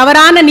மன்னன்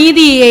தவறான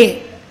நீதியை,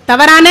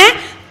 தவறான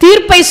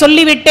தீர்ப்பை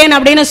சொல்லிவிட்டேன்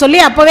அப்படின்னு சொல்லி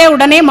அப்பவே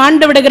உடனே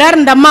மாண்டு விடுகிறார்.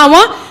 இந்த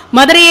அம்மாவும்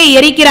மதுரையை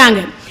எரிக்கிறாங்க.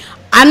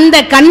 அந்த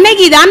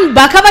கண்ணகி தான்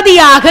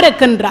பகவதியாக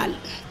இருக்கின்றாள்.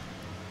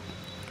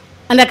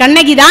 அந்த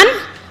கண்ணகி தான்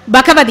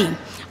பகவதி.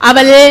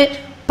 அவள்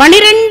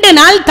 12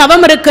 நாள்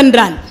தவம்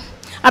இருக்கின்றாள்.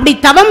 அப்படி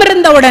தவம்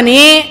இருந்த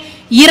உடனே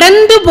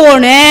இறந்து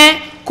போன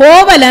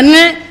கோவலன்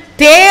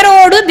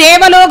தேரோடு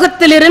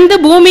தேவலோகத்திலிருந்து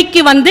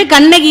பூமிக்கு வந்து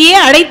கண்ணகியை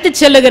அழைத்து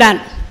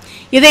செல்லுகிறான்.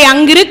 இதை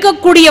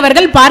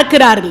அங்கிருக்கக்கூடியவர்கள்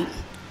பார்க்கிறார்கள்,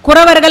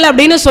 குறவர்கள்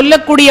அப்படின்னு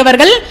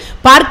சொல்லக்கூடியவர்கள்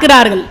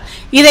பார்க்கிறார்கள்.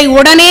 இதை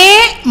உடனே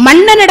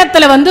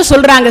மன்னனிடத்துல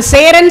சொல்றாங்க,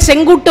 சேரன்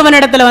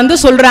செங்குட்டுவனிடத்துல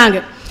சொல்றாங்க,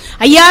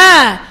 ஐயா,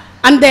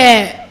 அந்த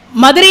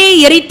மதுரையை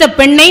எரித்த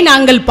பெண்ணை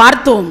நாங்கள்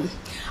பார்த்தோம்,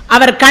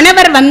 அவர்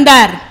கணவர்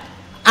வந்தார்,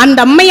 அந்த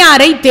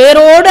அம்மையாரை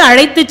தேரோடு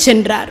அழைத்து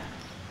சென்றார்.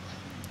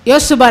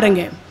 யோசிச்சு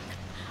பாருங்க,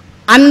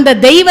 அந்த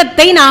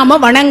தெய்வத்தை நாம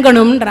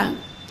வணங்கணும்ன்றாங்க.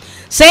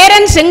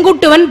 சேரன்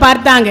செங்குட்டுவன்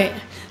பார்த்தாங்க,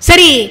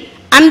 சரி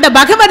அந்த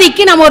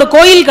பகவதிக்கு நம்ம ஒரு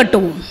கோயில்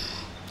கட்டுவோம்.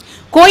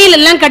 கோயில்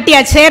எல்லாம் கட்டியா,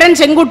 சேரன்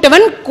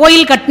செங்குட்டுவன்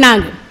கோயில்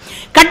கட்டினாங்க.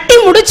 கட்டி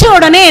முடிச்ச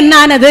உடனே என்ன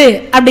ஆனது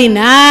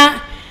அப்படின்னா,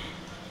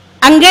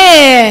 அங்கே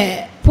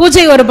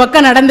பூஜை ஒரு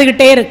பக்கம்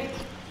நடந்துகிட்டே இருக்கு.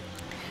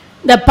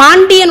 இந்த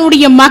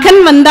பாண்டியனுடைய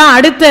மகன் வந்தா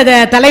அடுத்த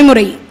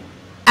தலைமுறை,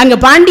 அங்க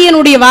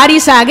பாண்டியனுடைய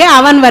வாரிசாக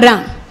அவன்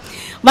வரான்.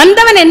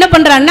 வந்தவன் என்ன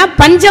பண்றான்னா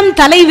பஞ்சம்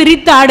தலை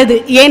விரித்து ஆடுது.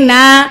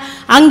 ஏன்னா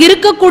அங்க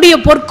இருக்கக்கூடிய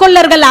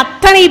பொற்கொள்ளர்கள்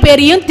அத்தனை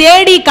பேரையும்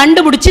தேடி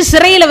கண்டுபிடிச்சு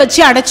சிறையில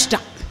வச்சு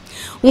அடைச்சிட்டான்.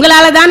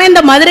 உங்களால தானே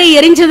இந்த மதுரை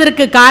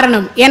எரிஞ்சதற்கு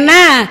காரணம் என்ன,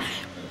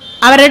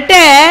 அவர்கிட்ட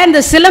இந்த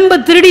சிலம்பு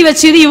திருடி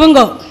வச்சது இவங்க.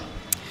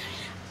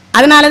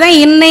 அதனால தான்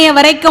இன்னைய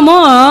வரைக்கும்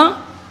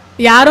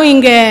யாரும்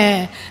இங்கே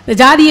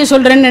ஜாதியை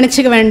சொல்கிறேன்னு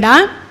நினச்சிக்க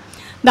வேண்டாம்.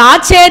 இந்த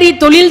ஆச்சேரி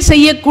தொழில்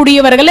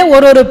செய்யக்கூடியவர்களே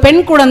ஒரு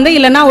பெண் குழந்தை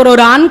இல்லைன்னா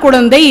ஒரு ஆண்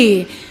குழந்தை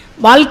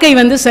வாழ்க்கை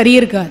சரி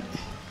இருக்காது.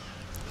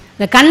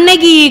 இந்த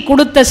கண்ணகி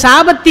கொடுத்த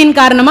சாபத்தின்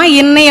காரணமாக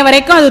இன்னைய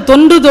வரைக்கும் அது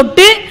தொன்று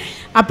தொட்டு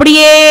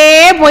அப்படியே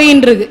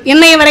போயின்னு இருக்கு.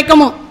 இன்னைய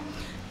வரைக்கும்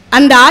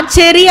அந்த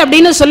ஆச்சேரி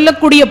அப்படின்னு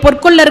சொல்லக்கூடிய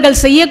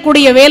பொற்கொள்ளர்கள்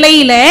செய்யக்கூடிய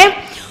வேலையில்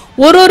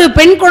ஒரு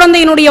பெண்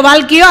குழந்தையினுடைய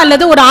வாழ்க்கையோ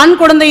அல்லது ஒரு ஆண்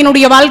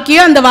குழந்தையினுடைய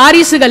வாழ்க்கையோ அந்த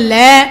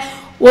வாரிசுகளில்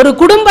ஒரு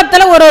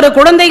குடும்பத்தில் ஒரு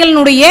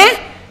குழந்தைகளினுடைய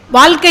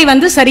வாழ்க்கை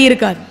சரி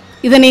இருக்காது.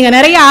 இதை நீங்கள்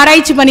நிறைய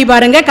ஆராய்ச்சி பண்ணி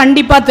பாருங்க,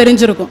 கண்டிப்பாக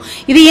தெரிஞ்சிருக்கும்.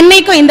 இது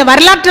இன்னைக்கும் இந்த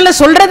வரலாற்றில்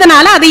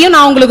சொல்றதுனால அதையும்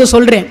நான் உங்களுக்கு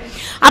சொல்றேன்.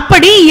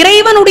 அப்படி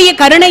இறைவனுடைய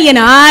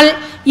கருணையினால்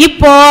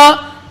இப்போ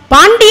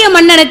பாண்டிய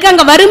மன்னனுக்கு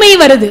அங்கே வறுமை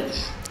வருது,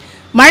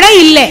 மழை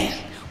இல்லை,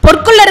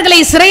 பொற்கொள்ளர்களை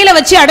சிறையில்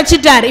வச்சு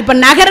அடைச்சிட்டார். இப்போ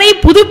நகரை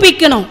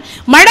புதுப்பிக்கணும்,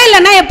 மழை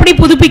இல்லைன்னா எப்படி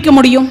புதுப்பிக்க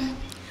முடியும்?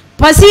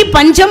 பசி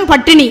பஞ்சம்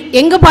பட்டினி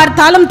எங்க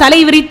பார்த்தாலும்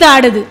தலை விரித்து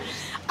ஆடுது.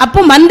 அப்போ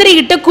மந்திரி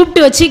கிட்ட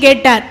கூப்பிட்டு வச்சு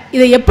கேட்டார்,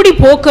 இதை எப்படி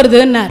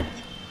போக்குறதுன்னார்.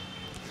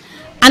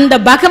 அந்த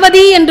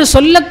பகவதி என்று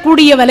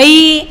சொல்லக்கூடியவளை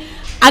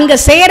அங்க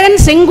சேரன்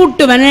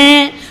செங்குட்டுவன்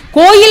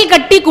கோயில்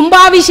கட்டி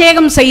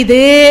கும்பாபிஷேகம் செய்து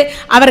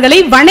அவர்களை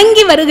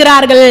வணங்கி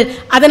வருகிறார்கள்.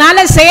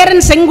 அதனால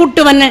சேரன்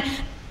செங்குட்டுவன்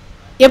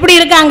எப்படி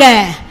இருக்காங்க,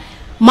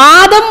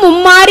 மாதம்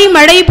மும்மாறி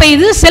மழை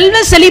பெய்து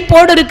செல்வ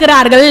செழிப்போடு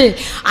இருக்கிறார்கள்.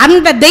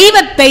 அந்த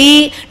தெய்வத்தை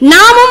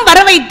நாமும் வர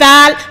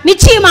வைத்தால்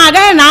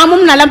நிச்சயமாக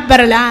நாமும் நலம்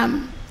பெறலாம்.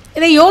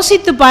 இதை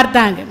யோசித்து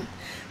பார்த்தாங்க.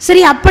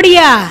 சரி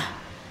அப்படியா,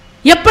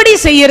 எப்படி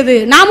செய்யறது?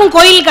 நாமும்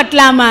கோயில்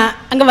கட்டலாமா?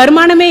 அங்க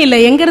வருமானமே இல்லை,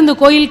 எங்கிருந்து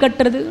கோயில்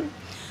கட்டுறது?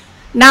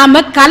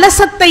 நாம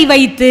கலசத்தை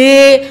வைத்து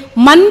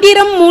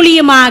மந்திரம்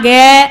மூலியமாக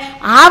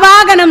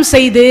ஆவாகனம்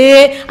செய்து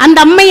அந்த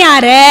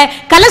அம்மையார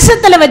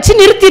கலசத்துல வச்சு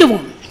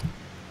நிறுத்திடுவோம்.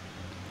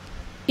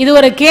 இது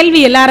ஒரு கேள்வி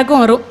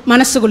எல்லாருக்கும் வரும்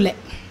மனசுக்குள்ள.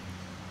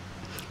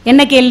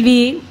 என்ன கேள்வி?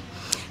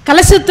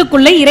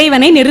 கலசத்துக்குள்ள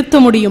இறைவனை நிறுத்த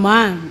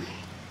முடியுமா?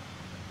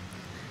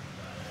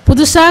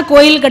 புதுசா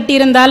கோயில்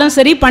கட்டியிருந்தாலும்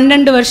சரி,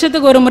 12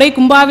 வருஷத்துக்கு ஒரு முறை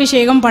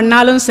கும்பாபிஷேகம்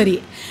பண்ணாலும் சரி,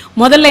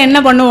 முதல்ல என்ன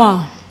பண்ணுவோம்?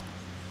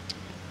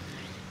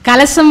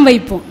 கலசம்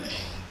வைப்போம்.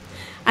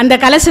 அந்த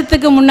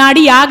கலசத்துக்கு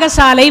முன்னாடி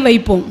யாகசாலை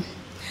வைப்போம்.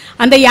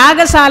 அந்த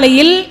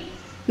யாகசாலையில்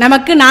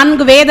நமக்கு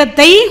 4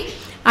 வேதத்தை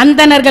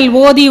அந்தணர்கள்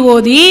ஓதி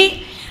ஓதி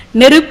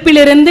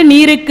நெருப்பிலிருந்து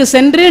நீருக்கு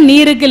சென்று,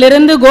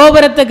 நீருக்கிலிருந்து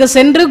கோபுரத்துக்கு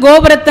சென்று,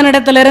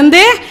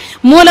 கோபுரத்தினிடத்திலிருந்து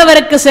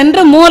மூலவருக்கு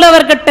சென்று,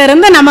 மூலவர்கிட்ட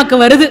இருந்து நமக்கு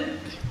வருது.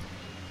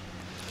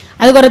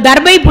 அதுக்கு ஒரு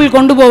தர்பை புல்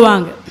கொண்டு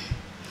போவாங்க,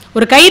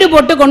 ஒரு கயிறு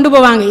போட்டு கொண்டு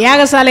போவாங்க.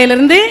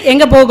 யாகசாலையிலிருந்து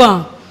எங்க போகும்?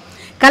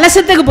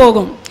 கலசத்துக்கு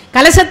போகும்.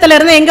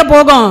 கலசத்திலிருந்து எங்க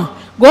போகும்?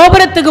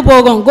 கோபுரத்துக்கு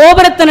போகும்.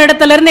 கோபுரத்தின்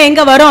இடத்துல இருந்து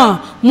எங்க வரும்?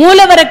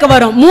 மூலவருக்கு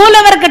வரும்.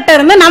 மூலவர்கிட்ட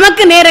இருந்து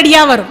நமக்கு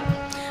நேரடியா வரும்.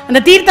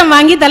 அந்த தீர்த்தம்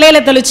வாங்கி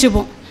தலையில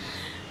தெளிச்சுப்போம்.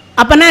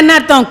 அப்பனா என்ன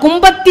அர்த்தம்?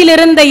 கும்பத்தில்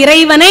இருந்த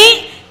இறைவனை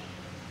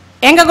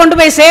எங்க கொண்டு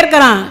போய்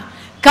சேர்க்கிறான்?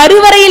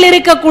 கருவறையில்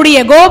இருக்கக்கூடிய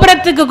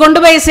கோபுரத்துக்கு கொண்டு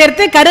போய்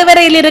சேர்த்து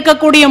கருவறையில்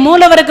இருக்கக்கூடிய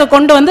மூலவருக்கு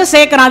கொண்டு வந்து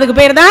சேர்க்கிறான். அதுக்கு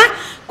பேர் தான்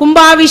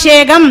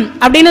கும்பாபிஷேகம்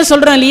அப்படின்னு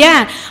சொல்றோம் இல்லையா?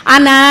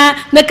 ஆனா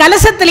இந்த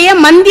கலசத்திலேயே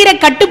மந்திர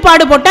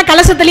கட்டுப்பாடு போட்டா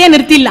கலசத்திலேயே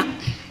நிறுத்திடலாம்.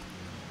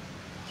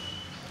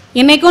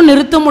 இன்னைக்கும்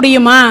நிறுத்த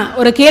முடியுமா?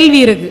 ஒரு கேள்வி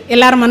இருக்கு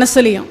எல்லாரும்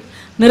மனசுலையும்.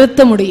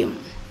 நிறுத்த முடியும்.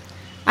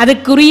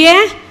 அதுக்குரிய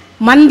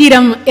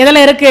மந்திரம்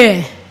எதில் இருக்கு?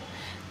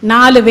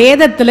 4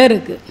 வேதத்தில்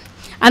இருக்கு.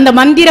 அந்த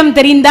மந்திரம்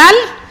தெரிந்தால்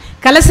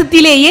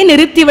கலசத்திலேயே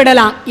நிறுத்தி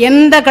விடலாம்.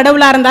 எந்த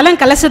கடவுளா இருந்தாலும்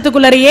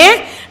கலசத்துக்குள்ளேயே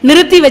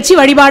நிறுத்தி வச்சு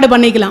வழிபாடு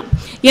பண்ணிக்கலாம்.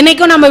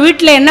 இன்னைக்கும் நம்ம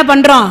வீட்டில் என்ன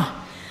பண்றோம்?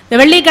 இந்த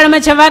வெள்ளிக்கிழமை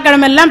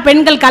செவ்வாய்க்கிழமை எல்லாம்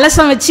பெண்கள்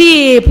கலசம் வச்சு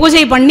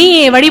பூஜை பண்ணி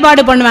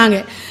வழிபாடு பண்ணுவாங்க.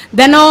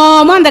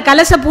 தினமும் அந்த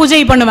கலச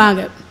பூஜை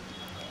பண்ணுவாங்க.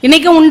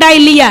 இன்னைக்கும் உண்டா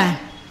இல்லையா?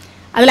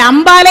 அதில்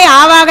அம்பாலை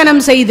ஆவாகனம்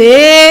செய்து,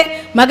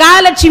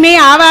 மகாலட்சுமியை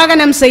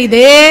ஆவாகனம்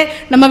செய்து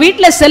நம்ம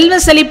வீட்டில் செல்வ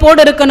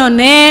செழிப்போடு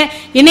இருக்கணும்னு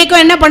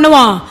இன்னைக்கும் என்ன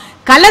பண்ணுவோம்?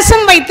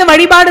 கலசம் வைத்து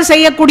வழிபாடு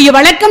செய்யக்கூடிய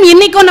வழக்கம்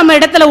இன்னைக்கும் நம்ம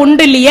இடத்துல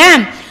உண்டு இல்லையா?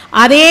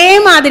 அதே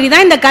மாதிரி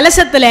தான் இந்த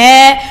கலசத்துல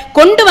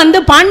கொண்டு வந்து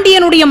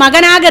பாண்டியனுடைய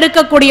மகனாக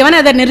இருக்கக்கூடியவன்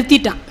அதை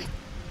நிறுத்திட்டான்.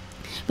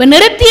 இப்ப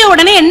நிறுத்திய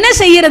உடனே என்ன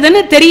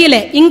செய்யறதுன்னு தெரியல.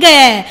 இங்க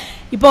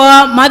இப்போ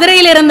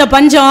மதுரையில் இருந்த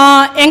பஞ்சம்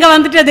எங்க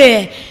வந்துட்டது?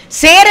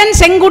 சேரன்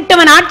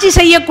செங்குட்டுவன் ஆட்சி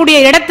செய்யக்கூடிய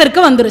இடத்திற்கு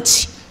வந்துருச்சு.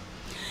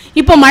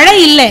 இப்போ மழை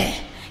இல்லை,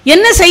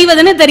 என்ன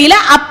செய்வதுன்னு தெரியல.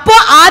 அப்போ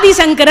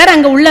ஆதிசங்கரர்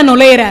அங்க உள்ள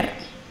நுழையிறார்.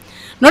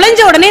 நுழைஞ்ச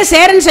உடனே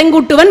சேரன்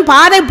செங்குட்டுவன்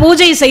பாத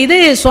பூஜை செய்து,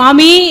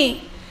 சுவாமி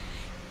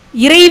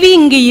இறைவி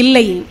இங்கு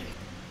இல்லை.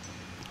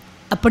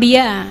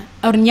 அப்படியா?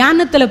 அவர்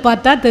ஞானத்துல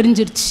பார்த்தா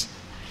தெரிஞ்சிருச்சு.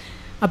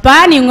 அப்பா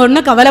நீங்க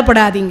ஒன்றும்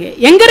கவலைப்படாதீங்க,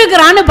 எங்க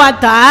இருக்கிறான்னு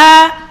பார்த்தா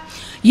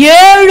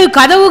 7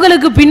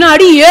 கதவுகளுக்கு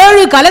பின்னாடி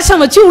 7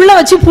 கலசம் வச்சு உள்ள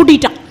வச்சு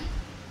பூட்டிட்டான்.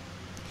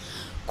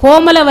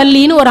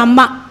 கோமலவல்லின்னு ஒரு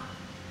அம்மா,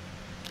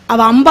 அவ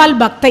அம்பாள்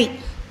பக்தை,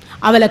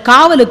 அவளை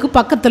காவலுக்கு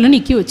பக்கத்துல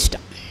நிக்கி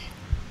வச்சுட்டான்.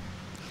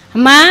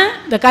 அம்மா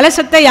இந்த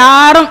கலசத்தை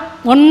யாரும்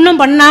ஒன்றும்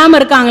பண்ணாமல்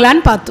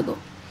இருக்காங்களான்னு பார்த்துக்கோ.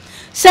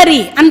 சரி,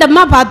 அந்த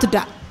அம்மா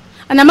பார்த்துட்டா.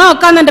 அந்த அம்மா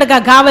உட்கார்ந்துட்டு இருக்கா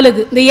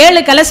காவலுக்கு. இந்த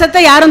 7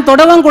 கலசத்தை யாரும்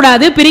தொடவும்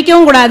கூடாது,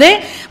 பிரிக்கவும் கூடாது,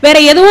 வேற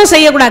எதுவும்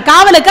செய்யக்கூடாது.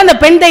 காவலுக்கு அந்த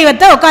பெண்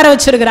தெய்வத்தை உட்கார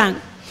வச்சிருக்கிறாங்க.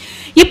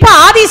 இப்ப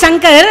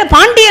ஆதிசங்கர்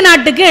பாண்டிய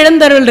நாட்டுக்கு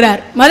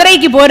எழுந்தருள்றார்,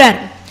 மதுரைக்கு போறார்.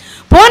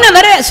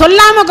 போனவர்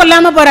சொல்லாம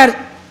கொல்லாம போறார்.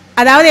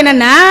 அதாவது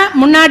என்னன்னா,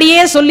 முன்னாடியே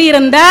சொல்லி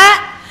இருந்தா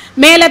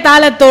மேல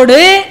தாளத்தோடு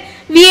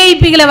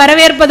விஐபிகளை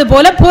வரவேற்பது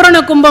போல பூரண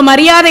கும்ப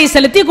மரியாதை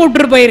செலுத்தி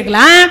கூப்பிட்டு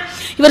போயிருக்கலாம்.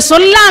 இவர்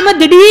சொல்லாம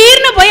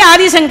திடீர்னு போய்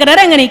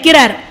ஆதிசங்கரர் அங்க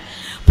நிக்கிறார்.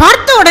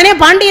 பார்த்த உடனே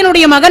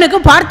பாண்டியனுடைய மகனுக்கு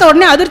பார்த்த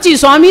உடனே அதிர்ச்சி.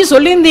 சுவாமி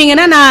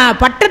சொல்லியிருந்தீங்கன்னா நான்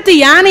பட்டத்து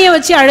யானையை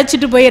வச்சு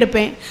அழைச்சிட்டு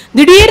போயிருப்பேன்,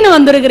 திடீர்னு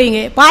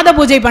வந்திருக்கிறீங்க. பாத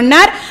பூஜை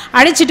பண்ணார்,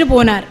 அழைச்சிட்டு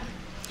போனார்.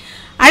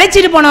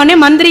 அழைச்சிட்டு போன உடனே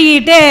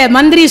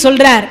மந்திரி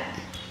சொல்றார்,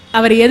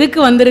 அவர் எதுக்கு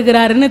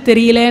வந்திருக்கிறாருன்னு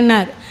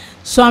தெரியலன்னார்.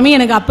 சுவாமி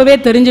எனக்கு அப்பவே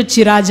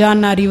தெரிஞ்சிடுச்சு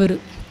ராஜான்னார். இவர்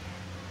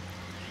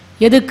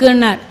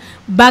எதுக்குன்னார்,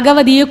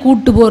 பகவதியை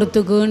கூட்டு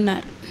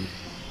போறதுக்குன்னார்.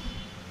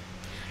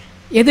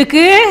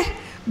 எதுக்கு?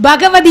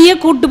 பகவதியை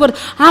கூட்டு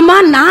போறது. ஆமா,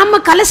 நாம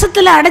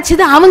கலசத்துல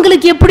அடைச்சது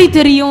அவங்களுக்கு எப்படி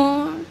தெரியும்?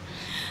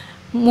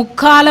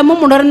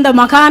 முக்காலமும் உணர்ந்த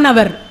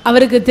மகானவர்,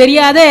 அவருக்கு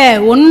தெரியாத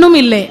ஒன்றும்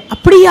இல்லை.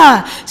 அப்படியா,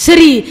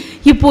 சரி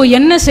இப்போ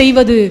என்ன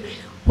செய்வது?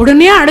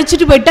 உடனே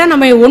அடைச்சிட்டு போயிட்டா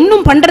நம்ம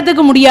ஒன்றும்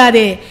பண்றதுக்கு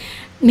முடியாதே.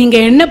 நீங்க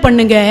என்ன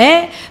பண்ணுங்க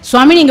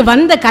சுவாமி, நீங்க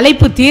வந்த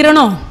களைப்பு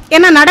தீரணும்.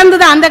 ஏன்னா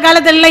நடந்தது அந்த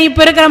காலத்துல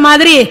இப்ப இருக்கிற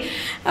மாதிரி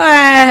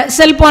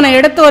செல்போனை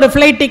எடுத்து ஒரு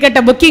ஃப்ளைட்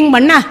டிக்கெட்டை புக்கிங்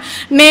பண்ணா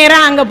நேரா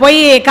அங்க போய்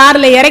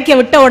கார்ல இறக்கி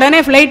விட்ட உடனே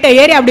ஃப்ளைட்டை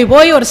ஏறி அப்படி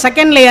போய் ஒரு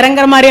செகண்ட்ல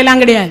இறங்குற மாதிரி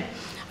எல்லாம் கிடையாது.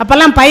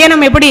 அப்பெல்லாம்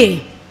பயணம் எப்படி?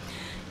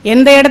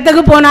 எந்த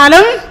இடத்துக்கு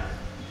போனாலும்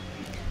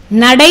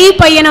நடை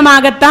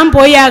பயணமாகத்தான்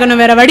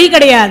போயாகணும், வேற வழி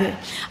கிடையாது.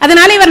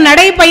 அதனால இவர்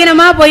நடை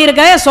பயணமா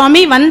போயிருக்க.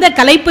 சுவாமி வந்த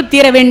களைப்பு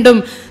தீர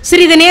வேண்டும்,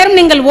 சிறிது நேரம்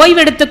நீங்கள்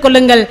ஓய்வு எடுத்துக்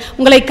கொள்ளுங்கள்,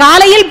 உங்களை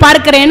காலையில்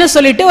பார்க்கிறேன்னு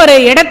சொல்லிட்டு ஒரு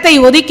இடத்தை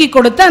ஒதுக்கி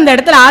கொடுத்து அந்த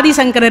இடத்துல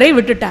ஆதிசங்கரரை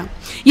விட்டுட்டாங்க.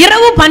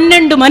 இரவு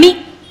 12 மணி.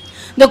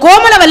 இந்த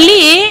கோமலவல்லி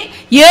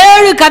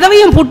 7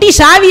 கதவையும் பூட்டி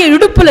சாவியை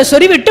இடுப்புல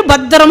சொருவிட்டு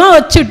பத்திரமா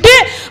வச்சுட்டு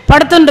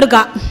படுத்துட்டு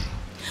இருக்கா.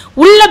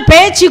 உள்ள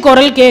பேச்சு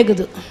குரல்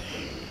கேக்குது.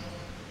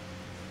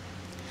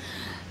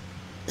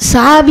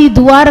 சாவி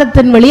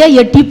துவாரத்தின் வழியா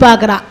எட்டி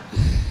பார்க்கிறா.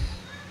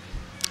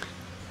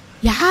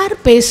 யார்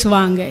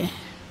பேசுவாங்க?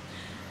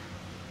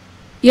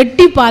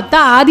 எட்டி பார்த்தா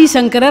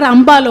ஆதிசங்கரர்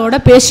அம்பாலோட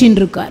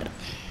பேசின்னு இருக்கார்.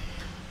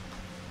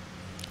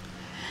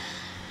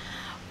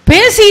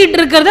 பேசிட்டு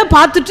இருக்கிறத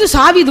பார்த்துட்டு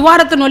சாவி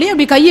துவாரத்தின் வழியா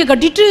அப்படி கையை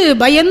கட்டிட்டு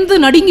பயந்து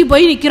நடுங்கி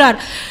போய் நிற்கிறார்.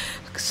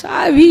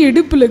 சாவி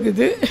இடுப்புல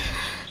இருக்குது,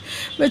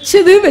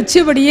 வச்சது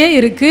வச்சபடியே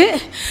இருக்கு.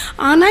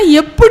 ஆனால்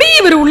எப்படி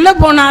இவர் உள்ளே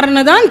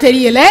போனாருன்னு தான்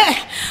தெரியல.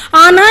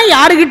 ஆனால்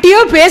யாருக்கிட்டேயோ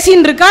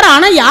பேசின்னு இருக்கார்,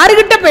 ஆனால்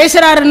யாருக்கிட்ட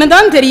பேசுறாருன்னு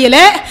தான் தெரியல.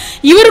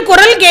 இவர்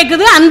குரல்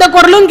கேட்குது, அந்த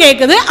குரலும்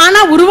கேட்குது,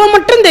 ஆனால் உருவம்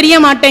மட்டும் தெரிய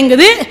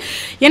மாட்டேங்குது.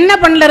 என்ன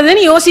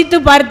பண்ணுறதுன்னு யோசித்து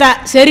பார்த்தா,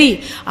 சரி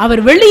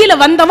அவர் வெளியில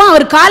வந்தவன்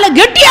அவர் காலை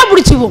கெட்டியா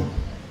பிடிச்சுவோம்.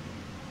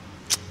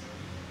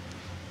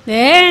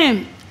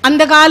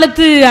 அந்த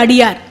காலத்து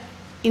அடியார்,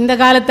 இந்த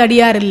காலத்து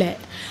அடியார் இல்லை,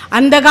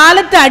 அந்த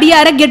காலத்து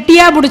அடியார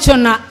கெட்டியா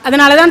பிடிச்சோன்னா.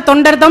 அதனாலதான்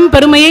தொண்டர்தம்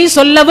பெருமையை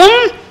சொல்லவும்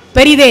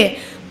பெரிதே.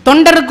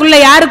 தொண்டருக்குள்ள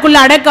யாருக்குள்ள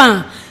அடக்கம்?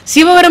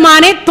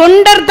 சிவபெருமானே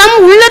தொண்டர்தம்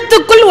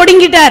உள்ளத்துக்குள்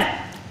ஒடுங்கிட்டார்.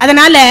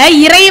 அதனால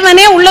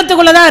இறைவனே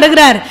உள்ளத்துக்குள்ளதான்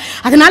இருக்கிறார்.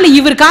 அதனால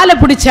இவர் காலை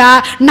பிடிச்சா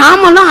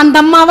நாமளும் அந்த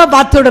அம்மாவை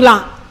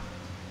பார்த்துடலாம்.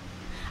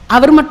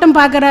 அவர் மட்டும்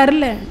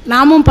பார்க்கிறாருல்ல,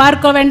 நாமும்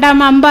பார்க்க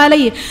வேண்டாமா அம்பாலை?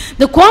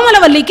 இந்த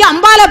கோமலவல்லிக்கு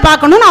அம்பாலை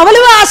பார்க்கணும்னு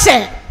அவ்வளவு ஆசை.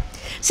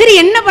 சரி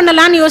என்ன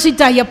பண்ணலான்னு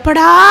யோசிச்சா,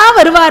 எப்படா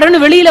வருவாருன்னு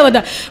வெளியில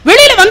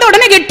வந்த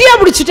உடனே கெட்டியா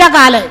பிடிச்சிட்டா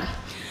காலை.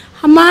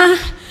 அம்மா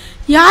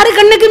யாரு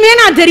கண்ணுக்குமே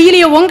நான்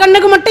தெரியலையே, உன்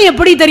கண்ணுக்கு மட்டும்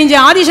எப்படி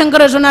தெரிஞ்சேன்?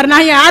 ஆதிசங்கரர் சொன்னார்,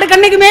 நான் யாரு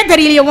கண்ணுக்குமே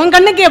தெரியலையே, உன்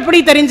கண்ணுக்கு எப்படி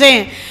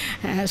தெரிஞ்சேன்?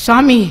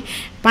 சுவாமி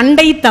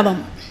பண்டை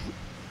தவம்.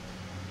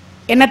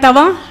 என்ன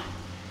தவம்?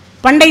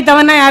 பண்டை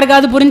தவம்னா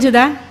யாருக்காவது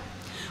புரிஞ்சுதா?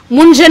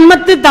 முன்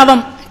ஜென்மத்து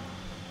தவம்.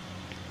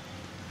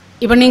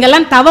 இப்ப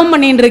நீங்கெல்லாம் தவம்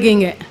பண்ணிட்டு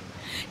இருக்கீங்க,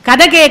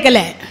 கதை கேட்கல,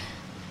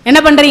 என்ன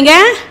பண்றீங்க?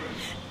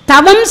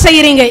 தவம்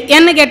செய்யறீங்க.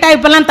 என்ன கேட்டா,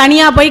 இப்பெல்லாம்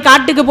தனியா போய்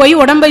காட்டுக்கு போய்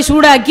உடம்பை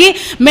சூடாக்கி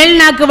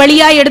மேல்நாக்கு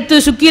வழியா எடுத்து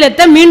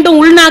சுக்கிலத்தை மீண்டும்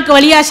உள்நாக்கு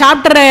வழியா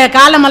சாப்பிட்ற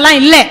காலமெல்லாம்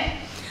இல்லை.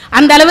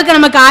 அந்த அளவுக்கு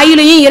நமக்கு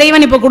ஆயுளையும்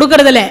இறைவன் இப்ப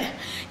கொடுக்கறதில்ல.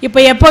 இப்ப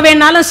எப்ப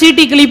வேணாலும்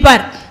சீட்டி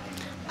கிழிப்பார்,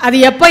 அது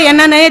எப்ப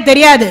என்னன்னே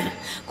தெரியாது.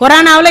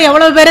 கொரோனாவில்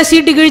எவ்வளவு பேரை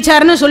சீட்டு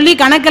கிழிச்சாருன்னு சொல்லி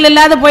கணக்கில்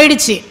இல்லாத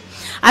போயிடுச்சு.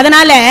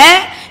 அதனால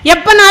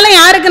எப்பனாலும்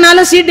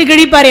யாருக்குனாலும் சீட்டு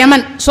கிழிப்பார்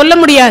யமன், சொல்ல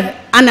முடியாது.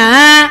 ஆனா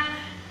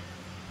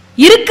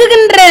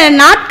இருக்குகின்ற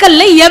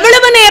நாட்கள்ல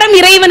எவ்வளவு நேரம்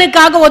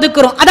இறைவனுக்காக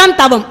ஒதுக்குறோம், அதான்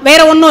தவம், வேற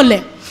ஒன்றும் இல்லை.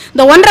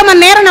 இந்த 1.5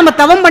 மணி நேரம் நம்ம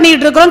தவம்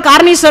பண்ணிட்டு இருக்கிறோம்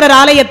காரணீஸ்வரர்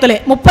ஆலயத்தில்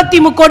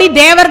 33 கோடி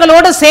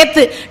தேவர்களோடு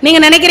சேர்த்து. நீங்க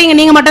நினைக்கிறீங்க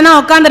நீங்க மட்டும்தான்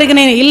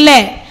உட்கார்ந்துருக்கீங்க, இல்லை,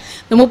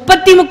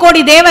 33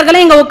 கோடி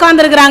தேவர்களும் இங்க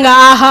உட்கார்ந்து இருக்கிறாங்க.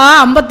 ஆஹா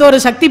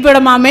 51 சக்தி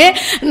பீடமாமே,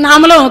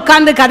 நாமளும்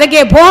உட்கார்ந்து கதை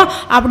கேட்போம்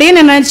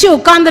அப்படின்னு நினைச்சு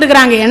உட்கார்ந்து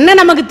இருக்கிறாங்க. என்ன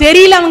நமக்கு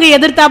தெரியல, அவங்க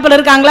எதிர்த்தாப்புல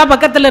இருக்காங்களா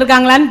பக்கத்துல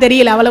இருக்காங்களான்னு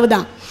தெரியல,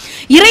 அவ்வளவுதான்.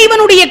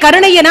 இறைவனுடைய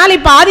கருணையினால்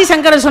இப்ப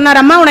ஆதிசங்கரர்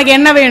சொன்னார், அம்மா உனக்கு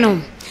என்ன வேணும்?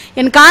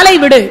 என் காலை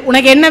விடு,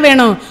 உனக்கு என்ன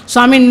வேணும்?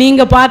 சுவாமி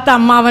நீங்க பார்த்த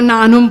அம்மாவை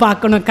நானும்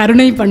பார்க்கணும்,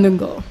 கருணை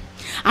பண்ணுங்க.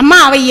 அம்மா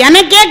அவ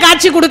எனக்கே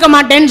காட்சி கொடுக்க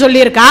மாட்டேன்னு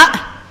சொல்லியிருக்கா.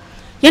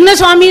 என்ன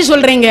சுவாமி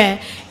சொல்றீங்க?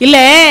 இல்ல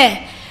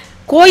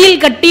கோயில்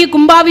கட்டி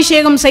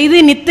கும்பாபிஷேகம் செய்து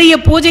நித்திய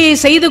பூஜையை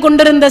செய்து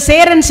கொண்டிருந்த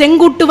சேரன்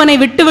செங்குட்டுவனை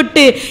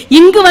விட்டுவிட்டு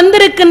இங்கு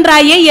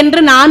வந்திருக்கின்றாயே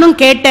என்று நானும்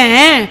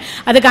கேட்டேன்.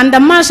 அதுக்கு அந்த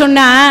அம்மா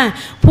சொன்னா,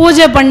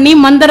 பூஜை பண்ணி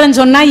மந்திரம்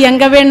சொன்னா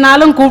எங்க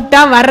வேணாலும்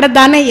கூப்பிட்டா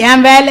வர்றதானே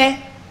என் வேலை,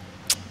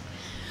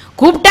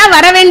 கூப்பிட்டா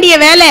வர வேண்டிய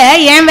வேலை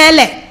என்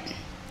வேலை.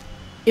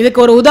 இதுக்கு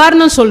ஒரு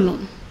உதாரணம்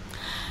சொல்லணும்.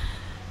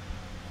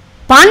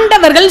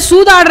 பாண்டவர்கள்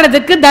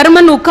சூதாடுறதுக்கு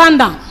தர்மன்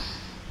உட்கார்ந்தான்.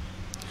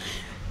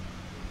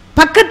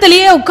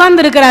 பக்கத்திலேயே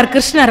உட்கார்ந்து இருக்கிறார்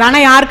கிருஷ்ணர். ஆனா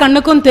யார்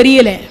கண்ணுக்கும்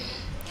தெரியல.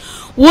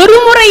 ஒரு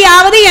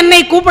முறையாவது என்னை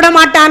கூப்பிட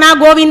மாட்டானா,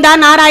 கோவிந்தா,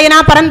 நாராயணா,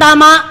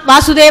 பரந்தாமா,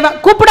 வாசுதேவா,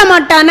 கூப்பிட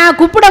மாட்டானா,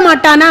 கூப்பிட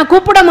மாட்டானா,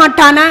 கூப்பிட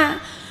மாட்டானா?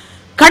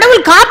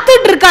 கடவுள்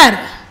காத்துட்டு இருக்கார்.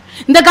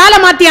 இந்த காலை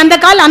மாத்தி அந்த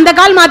கால், அந்த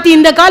கால் மாத்தி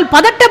இந்த கால்,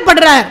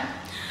 பதட்டப்படுறார்.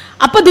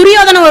 அப்ப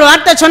துரியோதன ஒரு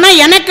வார்த்தை சொன்னா,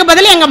 எனக்கு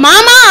பதில் எங்க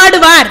மாமா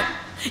ஆடுவார்.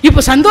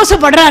 இப்ப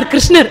சந்தோஷப்படுறார்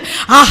கிருஷ்ணர்.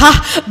 ஆஹா,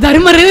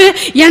 தர்மரு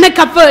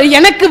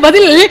எனக்கு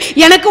பதில்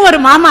எனக்கு ஒரு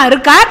மாமா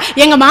இருக்கார்,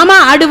 எங்க மாமா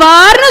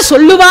ஆடுவார்னு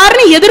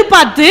சொல்லுவார்னு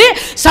எதிர்பார்த்து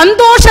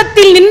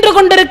சந்தோஷத்தில் நின்று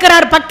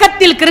கொண்டிருக்கிறார்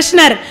பக்கத்தில்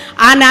கிருஷ்ணர்.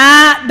 ஆனா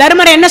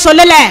தர்மர் என்ன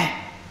சொல்லல,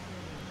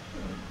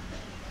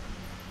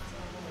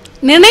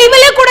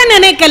 நினைவில கூட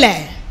நினைக்கல,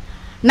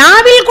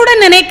 நாவில் கூட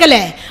நினைக்கல,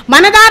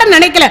 மனதார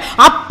நினைக்கல.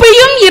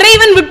 அப்பையும்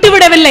இறைவன் விட்டு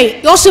விடவில்லை.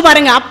 யோசிச்சு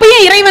பாருங்க,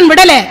 அப்பையும் இறைவன்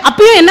விடல.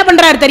 அப்பையும் என்ன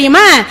பண்றாரு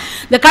தெரியுமா?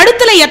 இந்த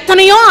கழுத்துல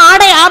எத்தனையோ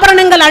ஆடை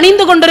ஆபரணங்கள்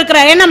அணிந்து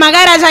கொண்டிருக்கிறார். என்ன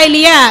மகாராஜா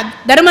இல்லையா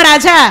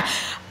தர்மராஜா?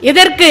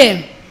 எதற்கு?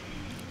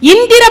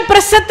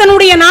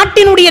 இந்திரபிரசத்தனுடைய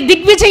நாட்டினுடைய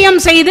திக்விஜயம்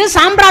செய்து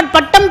சாம்ராட்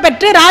பட்டம்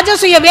பெற்று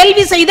ராஜசுய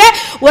வேள்வி செய்த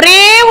ஒரே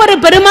ஒரு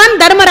பெருமான்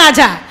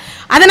தர்மராஜா.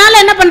 அதனால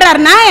என்ன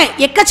பண்றாருன்னா,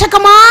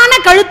 எக்கச்சக்கமான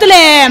கழுத்துல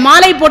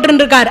மாலை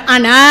போட்டு இருக்கார்.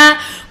 ஆனா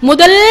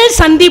முதல்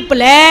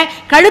சந்திப்புல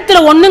கழுத்துல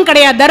ஒண்ணும்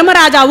கிடையாது.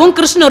 தர்மராஜாவும்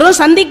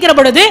கிருஷ்ணரும் சந்திக்கிற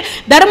பொழுது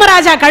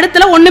தர்மராஜா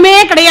கழுத்துல ஒண்ணுமே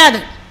கிடையாது.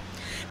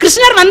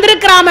 கிருஷ்ணர்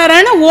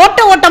வந்திருக்கிறாமன்னு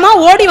ஓட்ட ஓட்டமா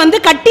ஓடி வந்து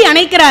கட்டி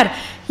அணைக்கிறார்.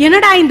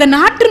 என்னடா இந்த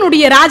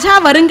நாட்டினுடைய ராஜா,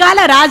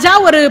 வருங்கால ராஜா,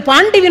 ஒரு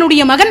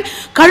பாண்டிவனுடைய மகன்,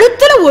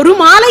 கழுத்துல ஒரு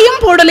மாலையும்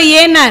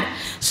போடலையேன்னார்.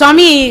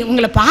 சுவாமி,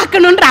 உங்களை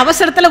பார்க்கணுன்ற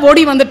அவசரத்துல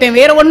ஓடி வந்துட்டேன்,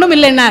 வேற ஒண்ணும்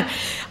இல்லைன்னார்.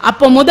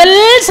 அப்போ முதல்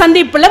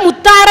சந்திப்புல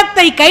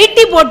முத்தாரத்தை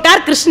கைட்டி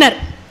போட்டார் கிருஷ்ணர்.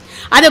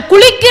 அதை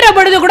குளிக்கிற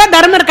பொழுது கூட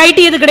தர்மர்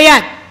கைட்டியது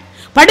கிடையாது,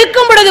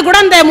 படுக்கும் பொழுது கூட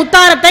அந்த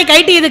முத்தாரத்தை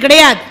கைட்டியது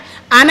கிடையாது.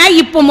 ஆனா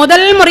இப்போ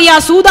முதல் முறையா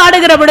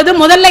சூதாடுகிற பொழுது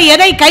முதல்ல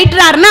எதை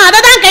கைட்டுறாருன்னா அதை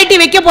தான் கைட்டி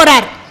வைக்க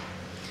போறார்.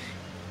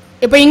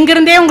 இப்ப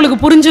இங்கிருந்தே உங்களுக்கு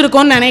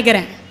புரிஞ்சிருக்கும்னு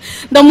நினைக்கிறேன்.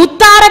 இந்த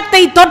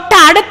முத்தாரத்தை தொட்ட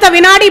அடுத்த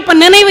வினாடி இப்ப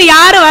நினைவு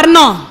யாரு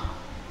வரணும்?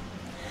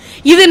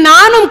 இது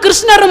நானும்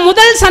கிருஷ்ணரும்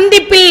முதல்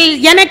சந்திப்பில்,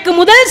 எனக்கு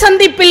முதல்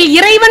சந்திப்பில்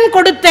இறைவன்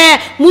கொடுத்த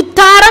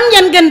முத்தாரம்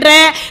என்கின்ற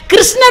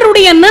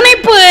கிருஷ்ணருடைய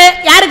நினைப்பு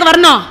யாருக்கு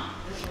வரணும்?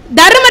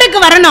 தர்மருக்கு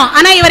வரணும்.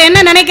 ஆனா இவர் என்ன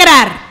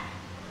நினைக்கிறார்?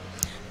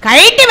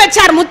 கைட்டி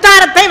வச்சார்,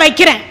 முத்தாரத்தை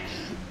வைக்கிறேன்,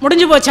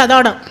 முடிஞ்சு போச்சு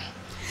அதோட.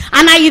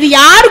 ஆனா இது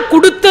யார்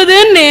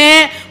கொடுத்ததுன்னு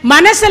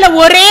மனசுல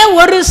ஒரே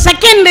ஒரு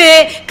செகண்ட்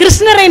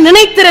கிருஷ்ணரை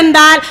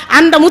நினைத்திருந்தால்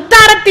அந்த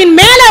முத்தாரத்தின்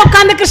மேல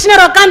உட்கார்ந்து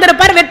கிருஷ்ணர் உட்கார்ந்து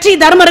இருப்பார், வெற்றி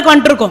தர்மருக்கு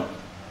வந்துருக்கும்.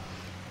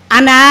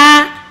 ஆனா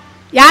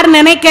யார்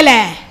நினைக்கல?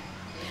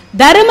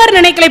 தர்மர்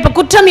நினைக்கல. இப்ப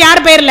குற்றம்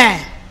யார் பேர்ல?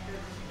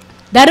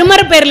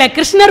 தர்மர் பேர்ல,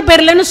 கிருஷ்ணர்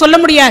பேர்லன்னு சொல்ல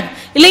முடியாது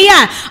இல்லையா?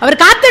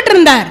 அவர் காத்துட்டு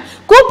இருந்தார்,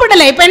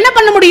 கூப்பிடல. இப்ப என்ன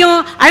பண்ண முடியும்?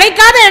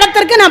 அழைக்காத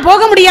இடத்திற்கு நான்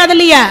போக முடியாது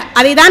இல்லையா?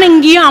 அதை தான்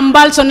இங்கேயும்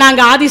அம்பாள்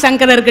சொன்னாங்க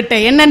ஆதிசங்கரர்கிட்ட.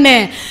 என்னன்னு?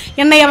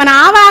 என்னை அவன்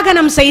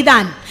ஆவாகனம்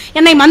செய்தான்,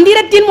 என்னை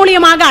மந்திரத்தின்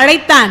மூலியமாக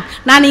அழைத்தான்,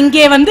 நான்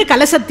இங்கே வந்து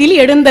கலசத்தில்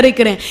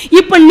எழுந்திருக்கிறேன்.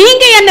 இப்ப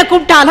நீங்க என்ன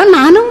கூப்பிட்டாலும்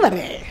நானும்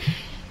வரேன்,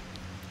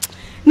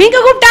 நீங்க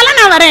கூப்பிட்டாலும்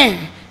நான் வரேன்,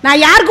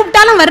 நான் யார்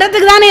கூப்பிட்டாலும்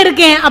வர்றதுக்கு தானே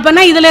இருக்கேன்.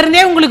 அப்பனா இதுல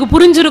இருந்தே உங்களுக்கு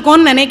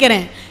புரிஞ்சிருக்கும்னு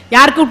நினைக்கிறேன்.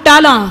 யார்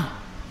கூப்பிட்டாலும்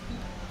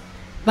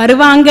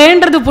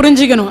வருவாங்கன்றது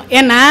புரிஞ்சுக்கணும்.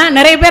 ஏன்னா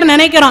நிறைய பேர்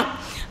நினைக்கிறோம்,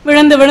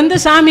 விழுந்து விழுந்து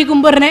சாமி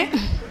கும்பிடுறேன்,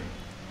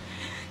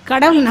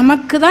 கடவுள்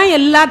நமக்கு தான்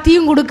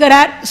எல்லாத்தையும்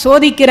கொடுக்கிறார்,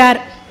 சோதிக்கிறார்.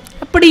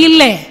 அப்படி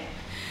இல்லை.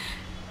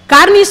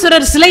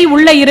 காரணீஸ்வரர் சிலை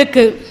உள்ள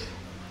இருக்கு,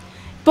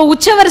 இப்போ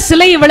உற்சவர்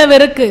சிலை இவ்வளவு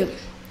இருக்கு,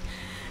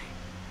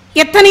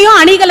 எத்தனையோ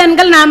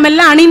அணிகலன்கள் நாம்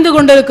எல்லாம் அணிந்து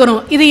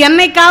கொண்டிருக்கிறோம். இது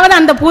என்னைக்காவது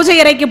அந்த பூஜை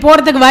அறைக்கு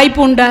போறதுக்கு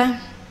வாய்ப்பு உண்டா?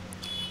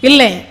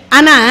 இல்லை.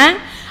 ஆனா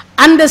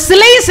அந்த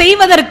சிலை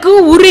செய்வதற்கு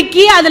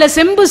உருக்கி அதுல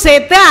செம்பு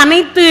சேர்த்து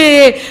அனைத்து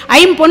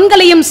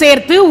ஐம்பொன்களையும்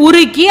சேர்த்து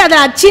உருக்கி அதை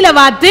அச்சில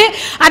வாத்து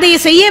அதை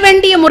செய்ய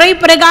வேண்டிய முறை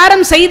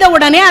பிரகாரம் செய்த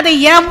உடனே அதை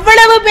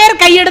எவ்வளவு பேர்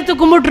கையெடுத்து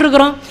கும்பிட்டு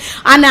இருக்கிறோம்.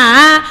 ஆனா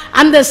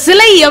அந்த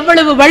சிலை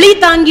எவ்வளவு வழி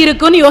தாங்கி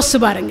இருக்குன்னு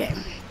யோசிச்சு பாருங்க.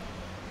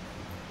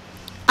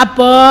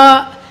 அப்போ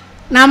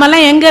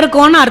நாமெல்லாம் எங்க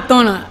இருக்கோம்னு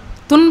அர்த்தம்.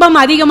 துன்பம்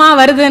அதிகமா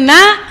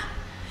வருதுன்னா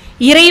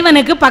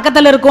இறைவனுக்கு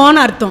பக்கத்தில்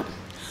இருக்கோன்னு அர்த்தம்.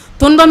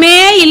 துன்பமே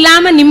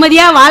இல்லாம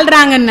நிம்மதியா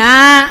வாழ்றாங்கன்னா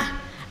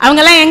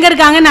அவங்கெல்லாம் எங்க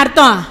இருக்காங்கன்னு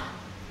அர்த்தம்?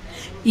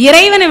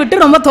 இறைவனை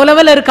விட்டு ரொம்ப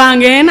தொலைவில்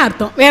இருக்காங்கன்னு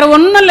அர்த்தம். வேற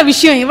ஒன்றும் இல்லை,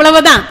 விஷயம்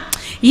இவ்வளவுதான்.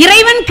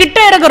 இறைவன் கிட்ட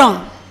இருக்கிறோம்.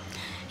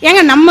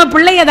 ஏங்க நம்ம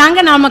பிள்ளைய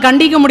தாங்க நாம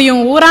கண்டிக்க முடியும்,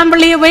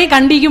 ஊராம்பிள்ளைய போய்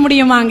கண்டிக்க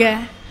முடியுமாங்க?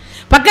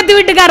 பக்கத்து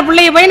வீட்டுக்கார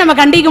பிள்ளைய போய் நம்ம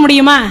கண்டிக்க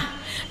முடியுமா?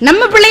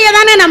 நம்ம பிள்ளைய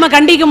தானே நம்ம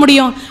கண்டிக்க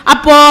முடியும்.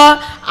 அப்போ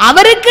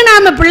அவருக்கு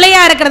நாம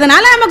பிள்ளையா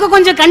இருக்கிறதுனால நமக்கு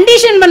கொஞ்சம்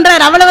கண்டிஷன்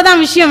பண்றாரு,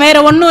 அவ்வளவுதான் விஷயம், வேற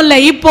ஒன்றும் இல்லை.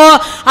 இப்போ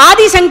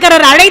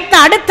ஆதிசங்கரர் அழைத்த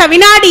அடுத்த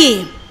வினாடி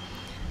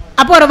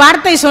அப்போ ஒரு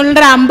வார்த்தை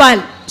சொல்ற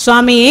அம்பாள்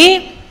சுவாமி,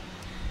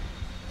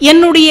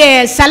 என்னுடைய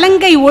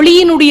சலங்கை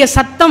ஒளியினுடைய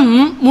சத்தம்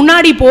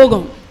முன்னாடி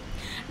போகும்,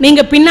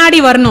 நீங்க பின்னாடி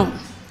வரணும்.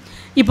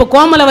 இப்போ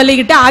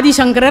கோமலவல்லிக்கிட்ட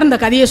ஆதிசங்கரர் இந்த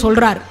கதையை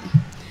சொல்றார்.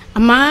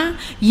 அம்மா,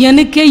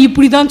 எனக்கே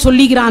இப்படிதான்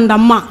சொல்லிக்கிறான் அந்த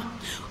அம்மா,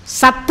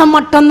 சத்தம்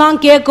மட்டும்தான்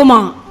கேட்குமா,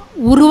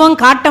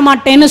 உருவம் காட்ட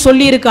மாட்டேன்னு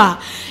சொல்லியிருக்கா.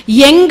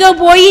 எங்க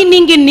போய்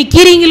நீங்க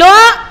நிக்கிறீங்களோ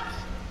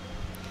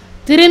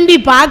திரும்பி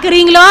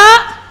பார்க்குறீங்களோ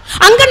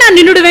அங்க நான்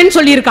நின்றுடுவேன்னு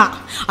சொல்லியிருக்கா.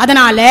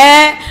 அதனால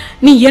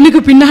நீ எனக்கு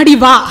பின்னாடி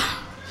வா,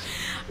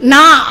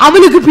 நான்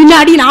அவனுக்கு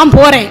பின்னாடி நான்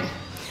போறேன்,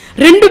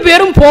 2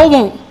 பேரும்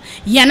போவோம்.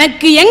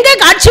 எனக்கு எங்க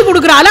காட்சி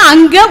கொடுக்குறாலும்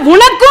அங்க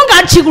உனக்கும்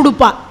காட்சி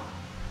கொடுப்பா.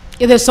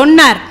 இதை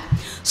சொன்னார்.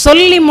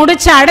 சொல்லி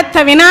முடிச்ச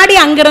அடுத்த வினாடி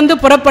அங்கிருந்து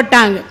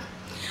புறப்பட்டாங்க.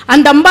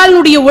 அந்த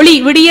அம்பாளுடைய ஒளி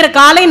விடியற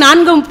காலை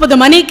 4:30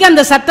 மணிக்கு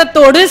அந்த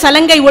சத்தத்தோடு,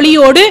 சலங்கை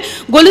ஒளியோடு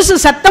கொலுசு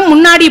சத்தம்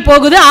முன்னாடி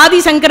போகுது.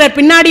 ஆதிசங்கரர்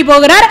பின்னாடி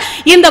போகிறார்,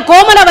 இந்த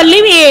கோமலவல்லி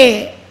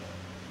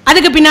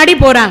அதுக்கு பின்னாடி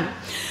போறாங்க.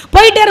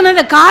 போயிட்டே இருந்த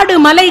அந்த காடு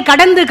மலை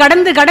கடந்து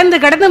கடந்து கடந்து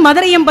கடந்து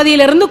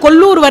மதுரையம்பதியிலிருந்து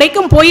கொல்லூர்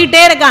வரைக்கும்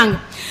போயிட்டே இருக்காங்க.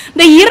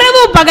 இந்த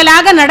இரவு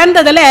பகலாக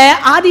நடந்ததுல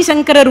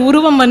ஆதிசங்கரர்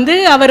உருவம்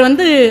அவர்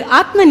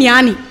ஆத்ம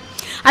ஞானி.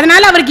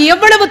 அதனால அவருக்கு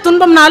எவ்வளவு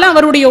துன்பம்னாலும்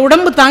அவருடைய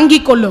உடம்பு தாங்கி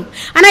கொள்ளும்.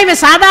 ஆனா இவ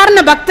சாதாரண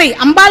பக்தை,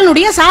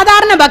 அம்பாளுடைய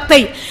சாதாரண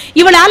பக்தை.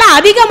 இவளால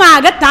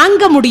அதிகமாக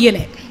தாங்க முடியல.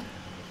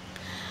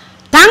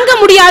 தாங்க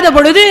முடியாத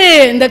பொழுது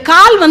இந்த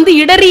கால்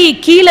இடறி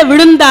கீழே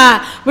விழுந்த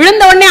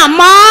உடனே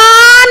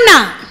அம்மான்னா,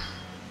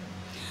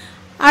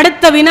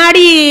 அடுத்த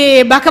வினாடி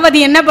பகவதி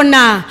என்ன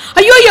பண்ணா,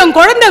 ஐயோ என்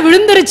குழந்தை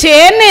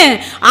விழுந்துருச்சேன்னு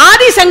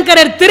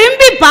ஆதிசங்கரர்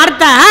திரும்பி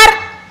பார்த்தார்.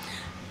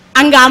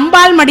 அங்க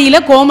அம்பாள் மடியில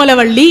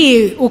கோமலவல்லி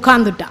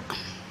உட்கார்ந்துட்டா.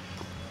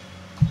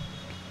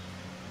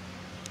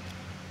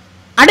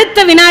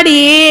 அடுத்த வினாடி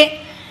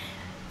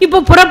இப்போ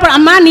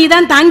அம்மா நீ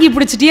தான் தாங்கி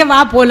பிடிச்சிட்டியே, வா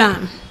போலாம்.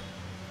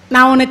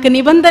 நான் உனக்கு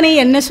நிபந்தனை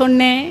என்ன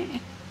சொன்னேன்?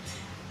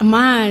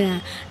 அம்மா,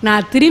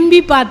 நான் திரும்பி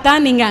பார்த்தா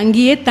நீங்க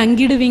அங்கேயே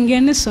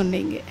தங்கிடுவீங்கன்னு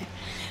சொன்னீங்க.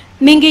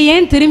 நீங்க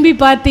ஏன் திரும்பி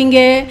பார்த்தீங்க?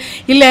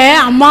 இல்ல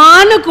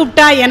அம்மான்னு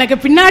கூப்பிட்டா எனக்கு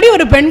பின்னாடி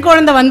ஒரு பெண்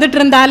குழந்தை வந்துட்டு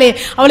இருந்தாலே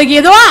அவளுக்கு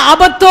ஏதோ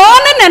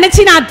ஆபத்தோன்னு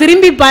நினைச்சு நான்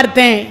திரும்பி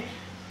பார்த்தேன்.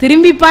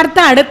 திரும்பி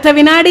பார்த்தா அடுத்த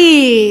வினாடி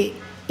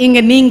இங்க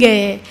நீங்க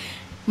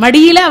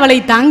மடியில அவளை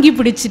தாங்கி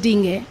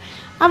பிடிச்சிட்டீங்க.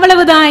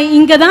 அவ்வளவுதான்,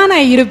 இங்கதான்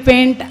நான்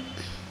இருப்பேன்,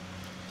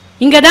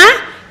 இங்கதான்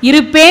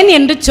இருப்பேன்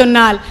என்று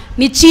சொன்னால்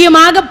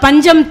நிச்சயமாக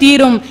பஞ்சம்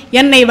தீரும்,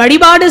 என்னை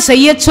வழிபாடு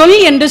செய்ய சொல்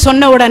என்று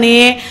சொன்ன உடனே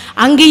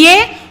அங்கேயே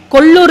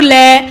கொல்லூர்ல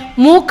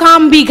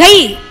மூகாம்பிகை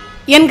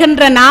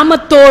என்கின்ற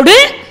நாமத்தோடு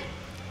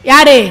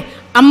யாரு,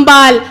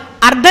 அம்பாள்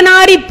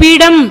அர்த்தநாரி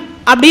பீடம்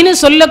அப்படின்னு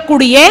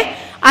சொல்லக்கூடிய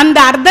அந்த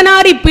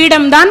அர்த்தநாரி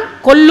பீடம் தான்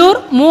கொல்லூர்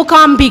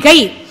மூகாம்பிகை.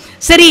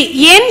 சரி,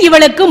 ஏன்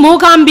இவளுக்கு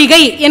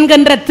மூகாம்பிகை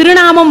என்கின்ற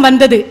திருநாமம்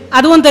வந்தது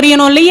அதுவும்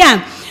தெரியணும் இல்லையா?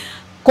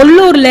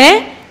 கொல்லூர்ல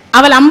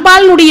அவள்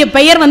அம்பாளுடைய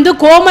பெயர்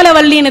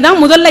கோமலவல்லின்னு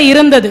தான் முதல்ல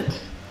இருந்தது.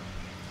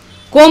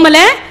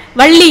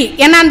 கோமலவல்லி,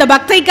 ஏன்னா அந்த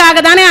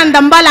பக்தைக்காக தானே அந்த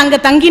அம்பாள் அங்க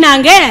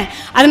தங்கினாங்க.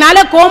 அதனால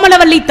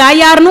கோமலவல்லி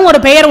தாயார்னு ஒரு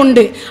பெயர்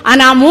உண்டு.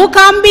 ஆனா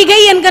மூகாம்பிகை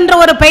என்கின்ற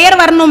ஒரு பெயர்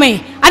வரணுமே,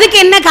 அதுக்கு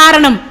என்ன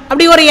காரணம்?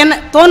 அப்படி ஒரு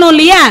தோணும்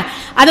இல்லையா?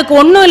 அதுக்கு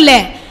ஒன்றும் இல்லை.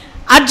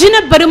 அர்ஜுன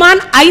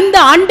பெருமான்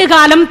 5 ஆண்டு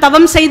காலம்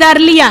தவம்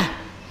செய்தார் இல்லையா?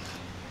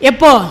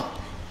 எப்போ?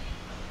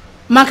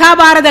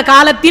 மகாபாரத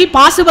காலத்தில்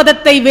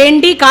பாசுபதத்தை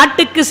வேண்டி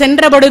காட்டுக்கு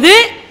சென்ற பொழுது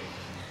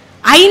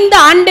 5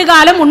 ஆண்டு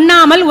காலம்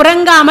உண்ணாமல்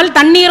உறங்காமல்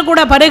தண்ணீர்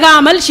கூட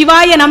பருகாமல்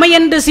சிவாய நம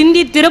என்று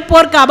சிந்தி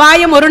திருப்போர்க்கு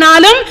அபாயம் ஒரு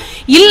நாளும்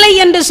இல்லை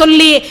என்று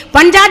சொல்லி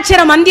பஞ்சாட்சர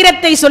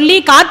மந்திரத்தை சொல்லி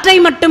காற்றை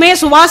மட்டுமே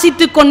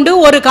சுவாசித்துக் கொண்டு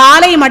ஒரு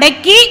காலை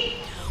மடக்கி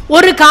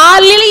ஒரு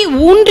காலில்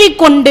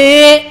ஊன்றிக்கொண்டு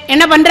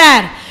என்ன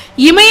பண்றார்?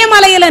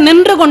 இமயமலையில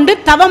நின்று கொண்டு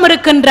தவம்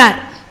இருக்கின்றார்.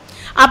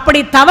 அப்படி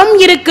தவம்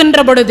இருக்கின்ற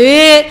பொழுது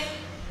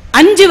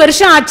 5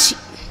 வருஷம் ஆச்சு.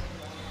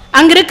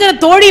 அங்க இருக்கிற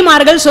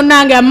தோழிமார்கள்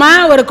சொன்னாங்க, அம்மா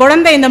ஒரு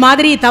குழந்தை இந்த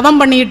மாதிரி தவம்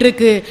பண்ணிட்டு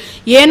இருக்கு,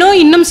 ஏனோ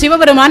இன்னும்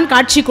சிவபெருமான்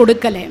காட்சி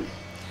கொடுக்கல.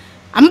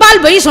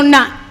 அம்பாள் போய்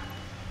சொன்னா,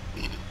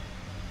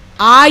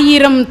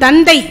 1000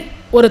 தந்தை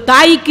ஒரு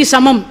தாய்க்கு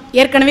சமம்,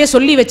 ஏற்கனவே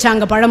சொல்லி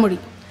வச்சாங்க பழமொழி.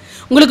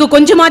 உங்களுக்கு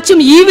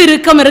கொஞ்சமாச்சும் ஈவு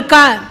இறுக்கம்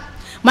இருக்கா?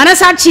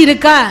 மனசாட்சி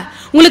இருக்கா?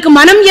 உங்களுக்கு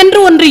மனம்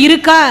என்று ஒன்று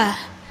இருக்கா?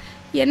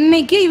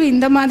 என்னைக்கு இவ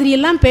இந்த மாதிரி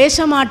எல்லாம்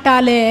பேச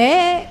மாட்டாளே,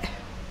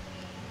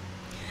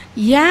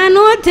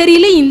 ஏனோ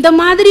தெரியல இந்த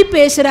மாதிரி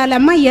பேசுறாள்.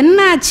 அம்மா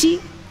என்னாச்சு?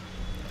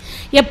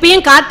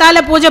 எப்பயும்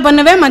காத்தால பூஜை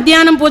பண்ணுவேன்,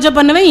 மத்தியானம் பூஜை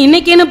பண்ணுவேன்,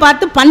 இன்னைக்குன்னு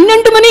பார்த்து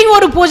 12 மணிக்கு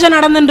ஒரு பூஜை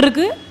நடந்துட்டு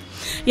இருக்கு,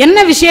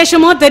 என்ன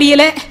விசேஷமோ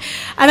தெரியல.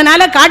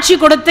 அதனால காட்சி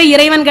கொடுத்த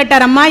இறைவன்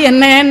கேட்டார், அம்மா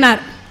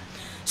என்னன்னார்.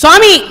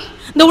 சுவாமி,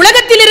 இந்த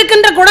உலகத்தில்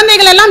இருக்கின்ற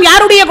குழந்தைகள் எல்லாம்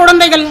யாருடைய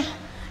குழந்தைகள்?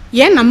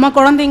 ஏன் நம்ம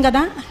குழந்தைங்க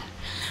தான்.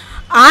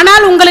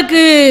 ஆனால்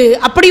உங்களுக்கு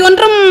அப்படி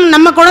ஒன்றும்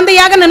நம்ம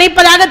குழந்தையாக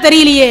நினைப்பதாக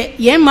தெரியலையே,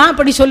 ஏம்மா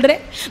அப்படி சொல்ற?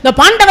 இந்த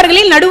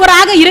பாண்டவர்களில்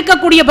நடுவராக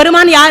இருக்கக்கூடிய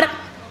பெருமான் யார்?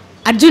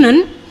 அர்ஜுனன்.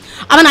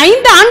 அவன்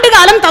 5 ஆண்டு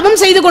காலம் தவம்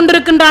செய்து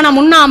கொண்டிருக்கின்றான்,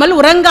 உண்ணாமல்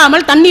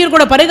உறங்காமல் தண்ணீர்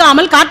கூட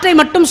பருகாமல் காற்றை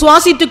மட்டும்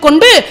சுவாசித்துக்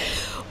கொண்டு.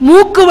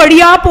 மூக்கு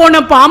வழியா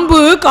போன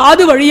பாம்பு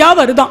காது வழியா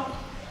வருதான்.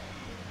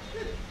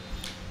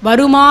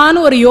 வருமானு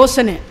ஒரு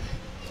யோசனை,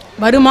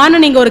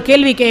 வருமானு நீங்க ஒரு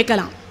கேள்வி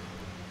கேட்கலாம்.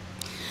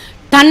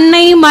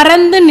 தன்னை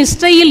மறந்து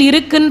நிஷ்டையில்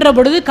இருக்கின்ற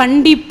பொழுது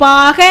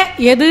கண்டிப்பாக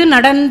எது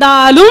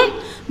நடந்தாலும்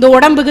இந்த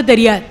உடம்புக்கு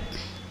தெரியாது.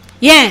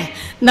 ஏன்?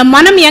 இந்த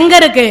மனம் எங்க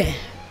இருக்கு?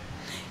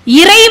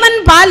 இறைவன்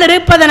பால்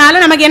இருப்பதனால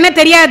நமக்கு என்ன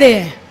தெரியாது?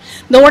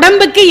 இந்த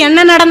உடம்புக்கு என்ன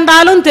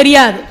நடந்தாலும்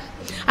தெரியாது.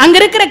 அங்க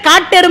இருக்கிற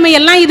காட்டெருமை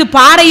எல்லாம் இது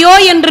பாறையோ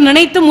என்று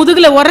நினைத்து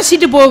முதுகுல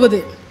உரசிட்டு போகுது,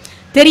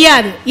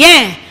 தெரியாது.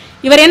 ஏன்?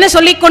 இவர் என்ன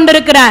சொல்லிக்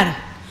கொண்டிருக்கிறார்?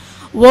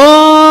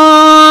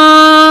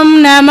 ஓம்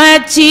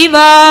நமச்சிவாய,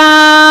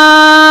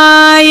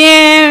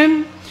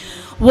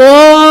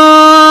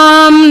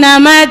 ஓம்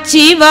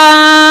நமச்சிவாய,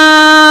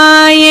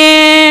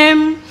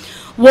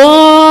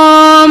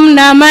 ஓம்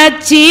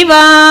நமச்சிவாய.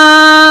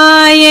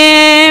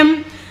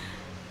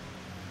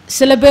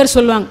 சில பேர்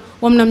சொல்லுவாங்க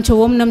ஓம் நமச்சி,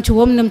 ஓம் நமச்சி,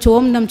 ஓம் நமச்சி,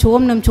 ஓம் நமச்சி,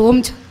 ஓம் நமச்சி,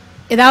 ஓம்.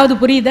 ஏதாவது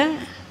புரியுதா?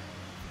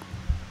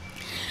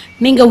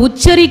 நீங்க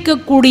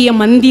உச்சரிக்கக்கூடிய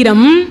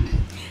மந்திரம்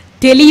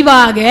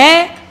தெளிவாக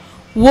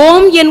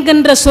ஓம்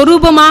என்கின்ற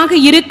சொரூபமாக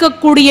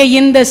இருக்கக்கூடிய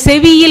இந்த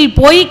செவியில்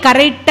போய்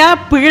கரெக்டா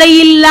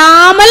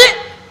பிழையில்லாமல்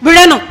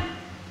விழணும்.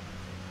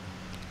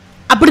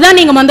 அப்படிதான்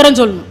நீங்க மந்திரம்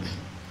சொல்லணும்.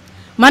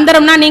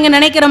 மந்திரம்னா நீங்க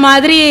நினைக்கிற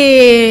மாதிரி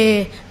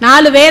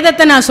 4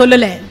 வேதத்தை நான்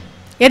சொல்லல.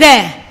 எதை?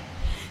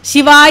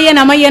 சிவாய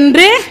நம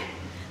என்று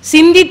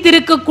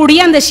சிந்தித்திருக்கக்கூடிய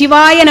அந்த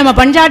சிவாய நம்ம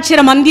பஞ்சாட்சர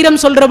மந்திரம்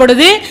சொல்ற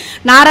பொழுது,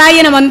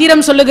 நாராயண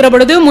மந்திரம் சொல்லுகிற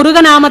பொழுது,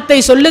 முருகநாமத்தை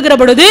சொல்லுகிற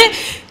பொழுது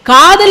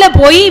காதுல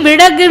போய்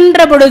விடுகின்ற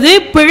பொழுது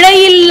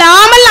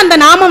பிழையில்லாமல் அந்த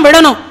நாமம்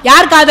விடணும்.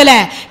 யார் காதுல?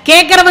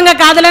 கேட்கிறவங்க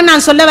காதுல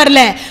நான் சொல்ல வரல,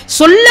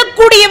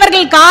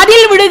 சொல்லக்கூடியவர்கள்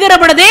காதில் விடுகிற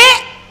பொழுதே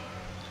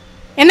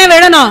என்ன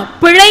விடணும்?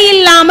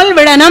 பிழையில்லாமல்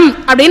விடணும்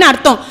அப்படின்னு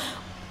அர்த்தம்.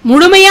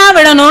 முழுமையா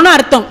விடணும்னு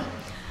அர்த்தம்.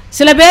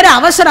 சில பேர்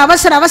அவசர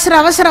அவசர அவசர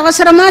அவசர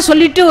அவசரமா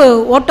சொல்லிட்டு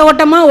ஓட்ட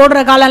ஓட்டமா ஓடுற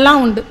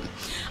காலம்லாம் உண்டு.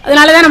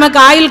 அதனாலதான் நமக்கு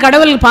ஆயுள்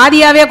கடவுள்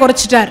பாதியாவே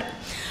குறைச்சிட்டார்.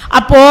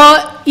 அப்போ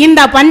இந்த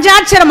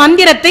பஞ்சாட்சர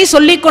மந்திரத்தை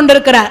சொல்லிக்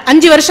கொண்டிருக்கிறார்.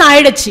 5 வருஷம்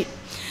ஆயிடுச்சு.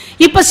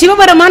 இப்ப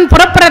சிவபெருமான்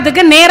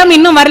புறப்படுறதுக்கு நேரம்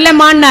இன்னும்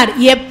வரலமான்னார்.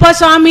 எப்ப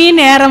சாமி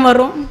நேரம்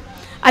வரும்?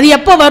 அது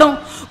எப்ப வரும்?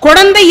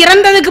 குழந்தை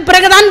இறந்ததுக்கு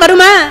பிறகுதான்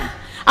வருமா?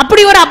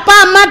 அப்படி ஒரு அப்பா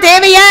அம்மா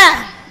தேவையா?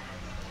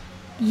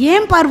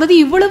 ஏன் பார்வதி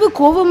இவ்வளவு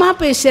கோபமா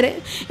பேசுற?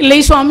 இல்லை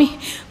சுவாமி,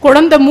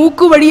 குழந்தை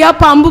மூக்கு வழியா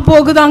பாம்பு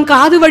போகுதாம்,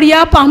 காது வழியா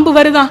பாம்பு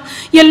வருதாம்,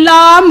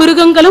 எல்லா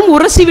மிருகங்களும்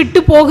உரசி விட்டு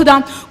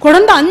போகுதாம்.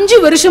 குழந்தை 5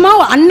 வருஷமா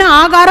அன்ன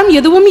ஆகாரம்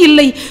எதுவும்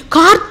இல்லை,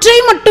 காற்றை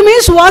மட்டுமே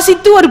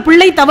சுவாசித்து ஒரு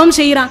பிள்ளை தவம்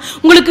செய்யறான்.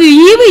 உங்களுக்கு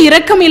ஈவு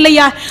இரக்கம்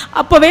இல்லையா?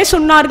 அப்பவே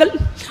சொன்னார்கள்,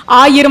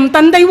 1000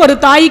 தந்தை ஒரு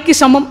தாய்க்கு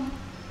சமம்.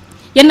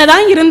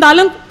 என்னதான்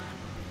இருந்தாலும்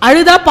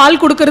அழுதா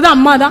பால் கொடுக்கறது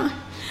அம்மா தான்.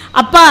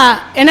 அப்பா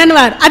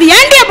என்னன்னுவார், அது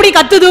ஏண்டி அப்படி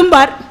கத்துதும்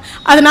பார்,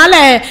 அதனால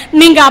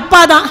நீங்க அப்பா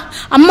தான்,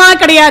 அம்மா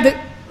கிடையாது.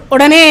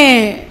 உடனே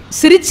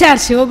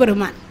சிரிச்சார்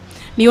சிவபெருமான்.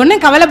 நீ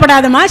ஒன்னும்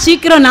கவலைப்படாதமா,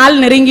 சீக்கிரம்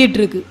நாள் நெருங்கிட்டு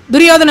இருக்கு.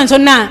 துரியோதனன்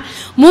சொன்னா,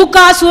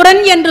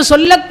 𝒂𝒂சுரன் என்று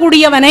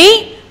சொல்லக்கூடியவனை,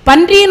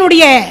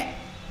 பன்றியினுடைய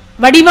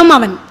வடிவம்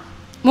அவன்.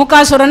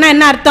 𝒂𝒂சுரன்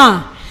என்ன அர்த்தம்?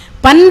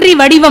 பன்றி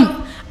வடிவம்.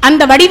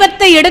 அந்த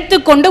வடிவத்தை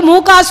எடுத்துக்கொண்டு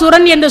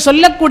𝒂𝒂சுரன் என்று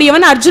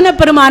சொல்லக்கூடியவன் அர்ஜுன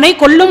பெருமானை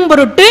கொல்லும்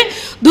பொருட்டு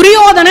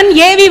துரியோதனன்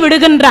ஏவி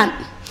விடுகின்றான்.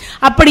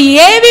 அப்படி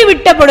ஏவி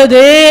விட்ட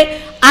பொழுது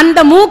அந்த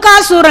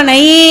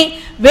𝒂𝒂சுரனை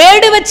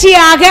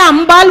வேடுவச்சியாக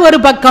அம்பாள் ஒரு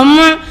பக்கம்,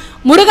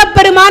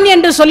 முருகப்பெருமான்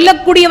என்று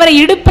சொல்லக்கூடியவரை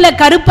இடுப்புல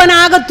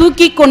கருப்பனாக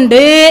தூக்கி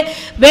கொண்டு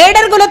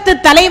வேடர் குலத்து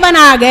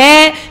தலைவனாக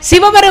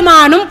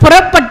சிவபெருமானும்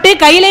புறப்பட்டு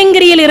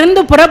கைலங்கிரியில்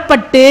இருந்து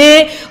புறப்பட்டு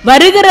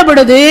வருகிற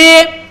பொழுது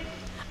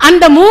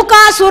அந்த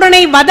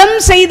𝒂𝒂சுரனை வதம்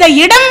செய்த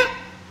இடம்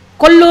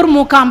கொல்லூர்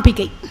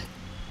மூகாம்பிகை.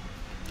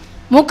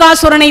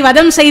 𝒂𝒂சுரனை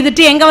வதம்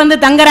செய்துட்டு எங்க வந்து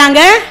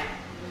தங்குறாங்க?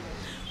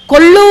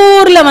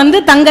 கொல்லூர்ல வந்து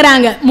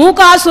தங்குறாங்க.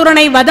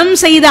 𝒂𝒂சுரனை வதம்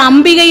செய்த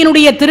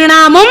அம்பிகையினுடைய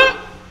திருநாமம்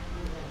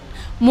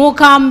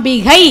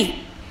மூகாம்பிகை.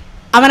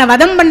 அவனை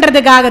வதம்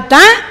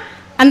பண்றதுக்காகத்தான்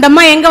அந்த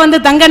அம்மா எங்க வந்து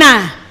தங்கனா?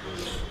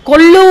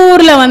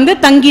 கொல்லூர்ல வந்து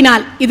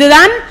தங்கினாள்.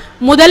 இதுதான்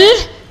முதல்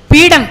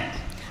பீடம்.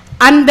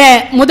 அந்த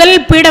முதல்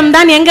பீடம்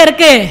தான் எங்க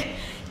இருக்கு?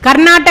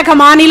 கர்நாடக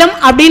மாநிலம்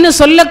அப்படின்னு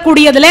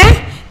சொல்லக்கூடியதுல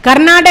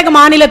கர்நாடக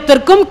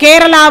மாநிலத்திற்கும்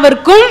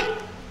கேரளாவிற்கும்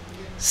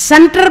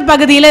சென்டர்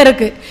பகுதியில்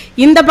இருக்கு.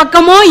 இந்த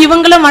பக்கமும்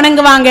இவங்களும்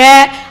வணங்குவாங்க,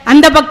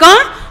 அந்த பக்கம்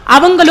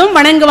அவங்களும்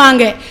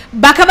வணங்குவாங்க.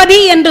 பகவதி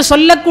என்று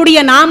சொல்லக்கூடிய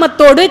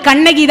நாமத்தோடு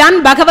கண்ணகி தான்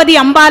பகவதி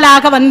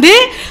அம்பாலாக வந்து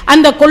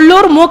அந்த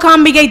கொல்லூர்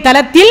மூகாம்பிகை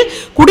தலத்தில்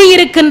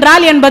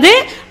குடியிருக்கின்றாள் என்பது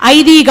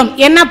ஐதீகம்.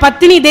 என்ன,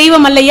 பத்தினி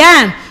தெய்வம் அல்லையா,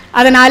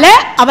 அதனால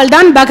அவள்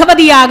தான்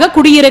பகவதியாக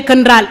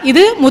குடியிருக்கின்றாள்.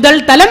 இது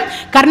முதல் தலம்.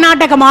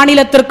 கர்நாடக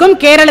மாநிலத்திற்கும்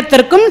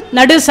கேரளத்திற்கும்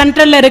நடு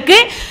சென்ட்ரல்ல இருக்கு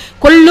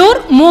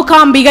கொல்லூர்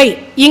மூகாம்பிகை.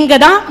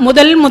 இங்கதான்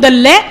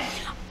முதல்ல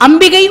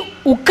அம்பிகை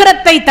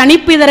உக்கிரத்தை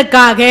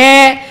தணிப்பதற்காக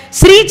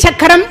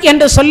ஸ்ரீசக்கரம்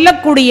என்று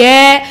சொல்லக்கூடிய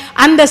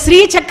அந்த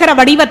ஸ்ரீசக்கர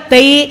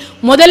வடிவத்தை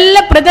முதல்ல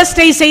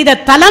பிரதிஷ்டை செய்த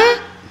தலம்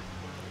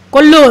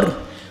கொல்லூர்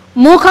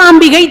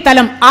மூகாம்பிகை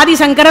தலம்.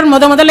 ஆதிசங்கரர்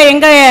முதல்ல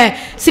எங்க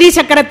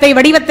ஸ்ரீசக்கரத்தை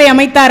வடிவத்தை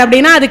அமைத்தார்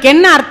அப்படின்னா அதுக்கு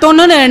என்ன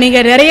அர்த்தம்னு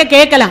நீங்க நிறைய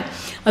கேட்கலாம்.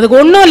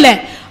 அதுக்கு ஒன்றும் இல்லை,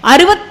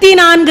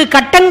 64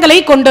 கட்டங்களை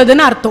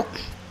கொண்டதுன்னு அர்த்தம்.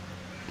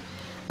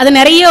 அது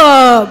நிறைய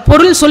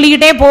பொருள்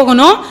சொல்லிக்கிட்டே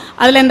போகணும்.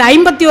 அதில் இந்த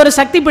 51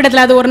 சக்தி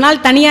பீடத்தில் அது ஒரு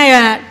நாள் தனியாக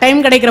டைம்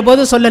கிடைக்கிற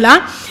போது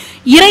சொல்லலாம்.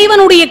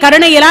 இறைவனுடைய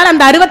கருணையால்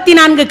அந்த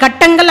 64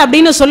 கட்டங்கள்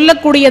அப்படின்னு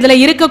சொல்லக்கூடியதுல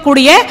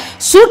இருக்கக்கூடிய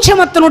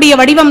சூட்சமத்தினுடைய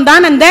வடிவம்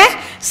தான் அந்த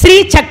ஸ்ரீ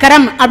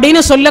சக்கரம்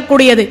அப்படின்னு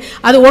சொல்லக்கூடியது.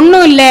 அது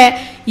ஒண்ணும் இல்ல,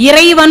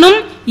 இறைவனும்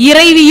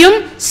இறைவியும்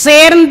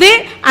சேர்ந்து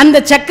அந்த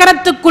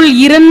சக்கரத்துக்குள்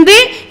இருந்து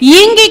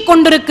இயங்கிக்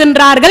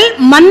கொண்டிருக்கின்றார்கள்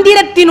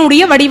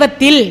மந்திரத்தினுடைய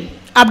வடிவத்தில்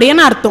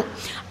அப்படின்னு அர்த்தம்.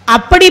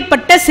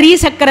 அப்படிப்பட்ட ஸ்ரீ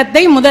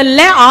சக்கரத்தை முதல்ல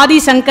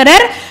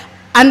ஆதிசங்கரர்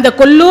அந்த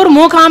கொல்லூர்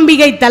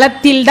மூகாம்பிகை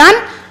தலத்தில் தான்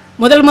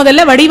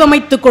முதல்ல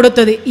வடிவமைத்து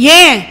கொடுத்தது.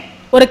 ஏன்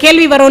ஒரு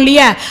கேள்வி வரும்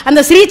இல்லையா, அந்த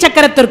ஸ்ரீ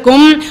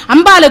சக்கரத்திற்கும்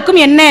அம்பாளுக்கும்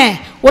என்ன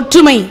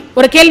ஒற்றுமை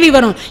ஒரு கேள்வி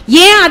வரும்.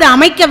 ஏன் அதை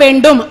அமைக்க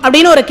வேண்டும்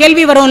அப்படின்னு ஒரு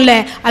கேள்வி வரும்ல,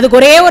 அதுக்கு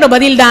ஒரே ஒரு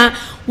பதில் தான்.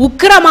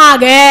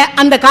 உக்கிரமாக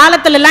அந்த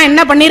காலத்துல எல்லாம்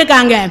என்ன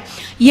பண்ணிருக்காங்க,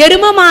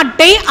 எரும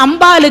மாட்டை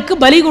அம்பாளுக்கு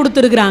பலி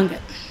கொடுத்திருக்கிறாங்க.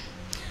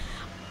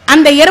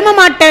 அந்த எரும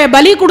மாட்டை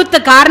பலி கொடுத்த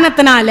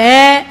காரணத்தினால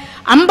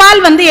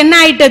அம்பாள் என்ன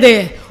ஆயிட்டது,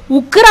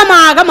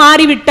 உக்கிரமாக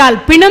மாறிவிட்டால்,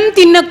 பிணம்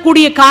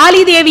தின்னக்கூடிய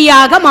காளி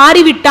தேவியாக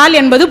மாறிவிட்டால்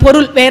என்பது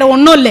பொருள், வேற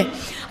ஒன்றும் இல்லை.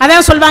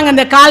 அதான் சொல்வாங்க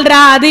இந்த கால்ரா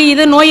அது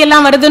இது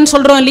நோயெல்லாம் வருதுன்னு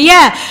சொல்றோம் இல்லையா,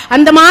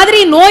 அந்த மாதிரி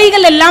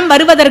நோய்கள் எல்லாம்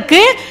வருவதற்கு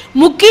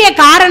முக்கிய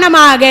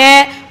காரணமாக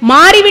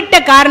மாறிவிட்ட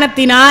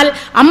காரணத்தினால்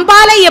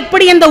அம்பாளை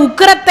எப்படி அந்த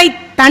உக்கிரத்தை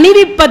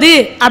தணிவிப்பது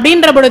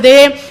அப்படின்ற பொழுது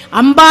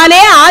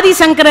அம்பாளே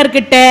ஆதிசங்கரர்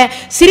கிட்ட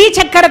ஸ்ரீ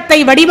சக்கரத்தை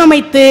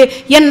வடிவமைத்து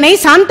என்னை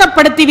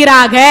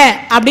சாந்தப்படுத்துவீராக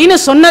அப்படின்னு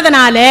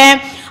சொன்னதனால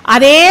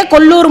அதே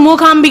கொல்லூர்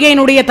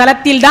மூகாம்பிகையினுடைய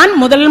தலத்தில் தான்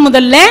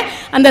முதல்ல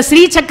அந்த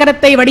ஸ்ரீ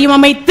சக்கரத்தை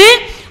வடிவமைத்து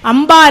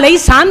அம்பாளை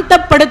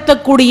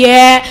சாந்தப்படுத்தக்கூடிய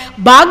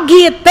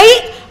பாக்கியத்தை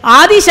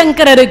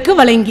ஆதிசங்கரருக்கு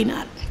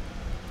வழங்கினார்.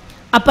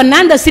 அப்பன்னா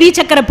இந்த ஸ்ரீ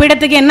சக்கர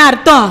பீடத்துக்கு என்ன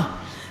அர்த்தம்,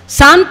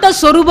 சாந்த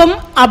சொரூபம்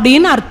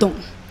அப்படின்னு அர்த்தம்.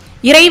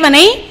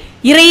 இறைவனை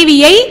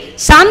இறைவியை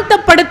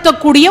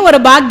சாந்தப்படுத்தக்கூடிய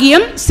ஒரு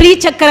பாக்கியம் ஸ்ரீ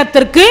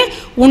சக்கரத்திற்கு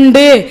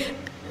உண்டு.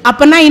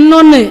 அப்பன்னா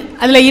இன்னொன்னு,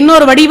 அதுல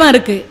இன்னொரு வடிவம்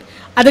இருக்கு.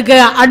 அதுக்கு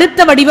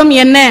அடுத்த வடிவம்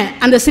என்ன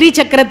அந்த ஸ்ரீ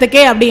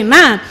சக்கரத்துக்கே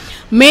அப்படின்னா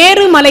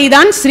மேருமலை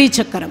தான் ஸ்ரீ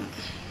சக்கரம்.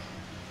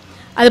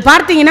 அது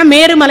பார்த்தீங்கன்னா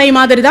மேருமலை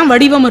மாதிரி தான்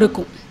வடிவம்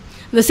இருக்கும்.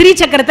 இந்த ஸ்ரீ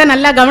சக்கரத்தை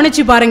நல்லா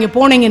கவனிச்சு பாருங்க,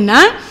 போனீங்கன்னா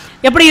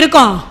எப்படி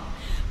இருக்கும்,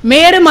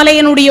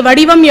 மேருமலையினுடைய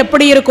வடிவம்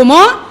எப்படி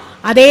இருக்குமோ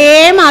அதே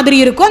மாதிரி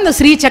இருக்கும் அந்த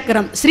ஸ்ரீ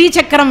சக்கரம். ஸ்ரீ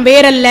சக்கரம்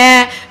வேறல்ல,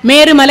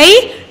 மேருமலை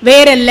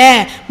வேறல்ல.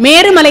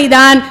 மேருமலை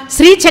தான்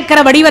ஸ்ரீ சக்கர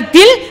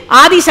வடிவத்தில்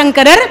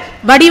ஆதிசங்கரர்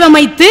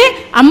வடிவமைத்து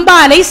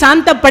அம்பாளை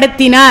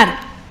சாந்தப்படுத்தினார்.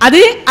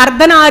 அது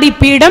அர்த்தநாரி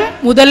பீடம்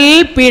முதல்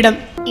பீடம்.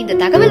 இந்த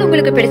தகவல்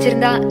உங்களுக்கு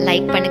பிடிச்சிருந்தா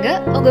லைக் பண்ணுங்க,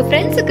 உங்க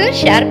ஃப்ரெண்ட்ஸுக்கு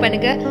ஷேர்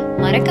பண்ணுங்க,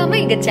 மறக்காம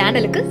எங்க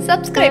சேனலுக்கு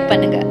சப்ஸ்கிரைப்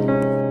பண்ணுங்க.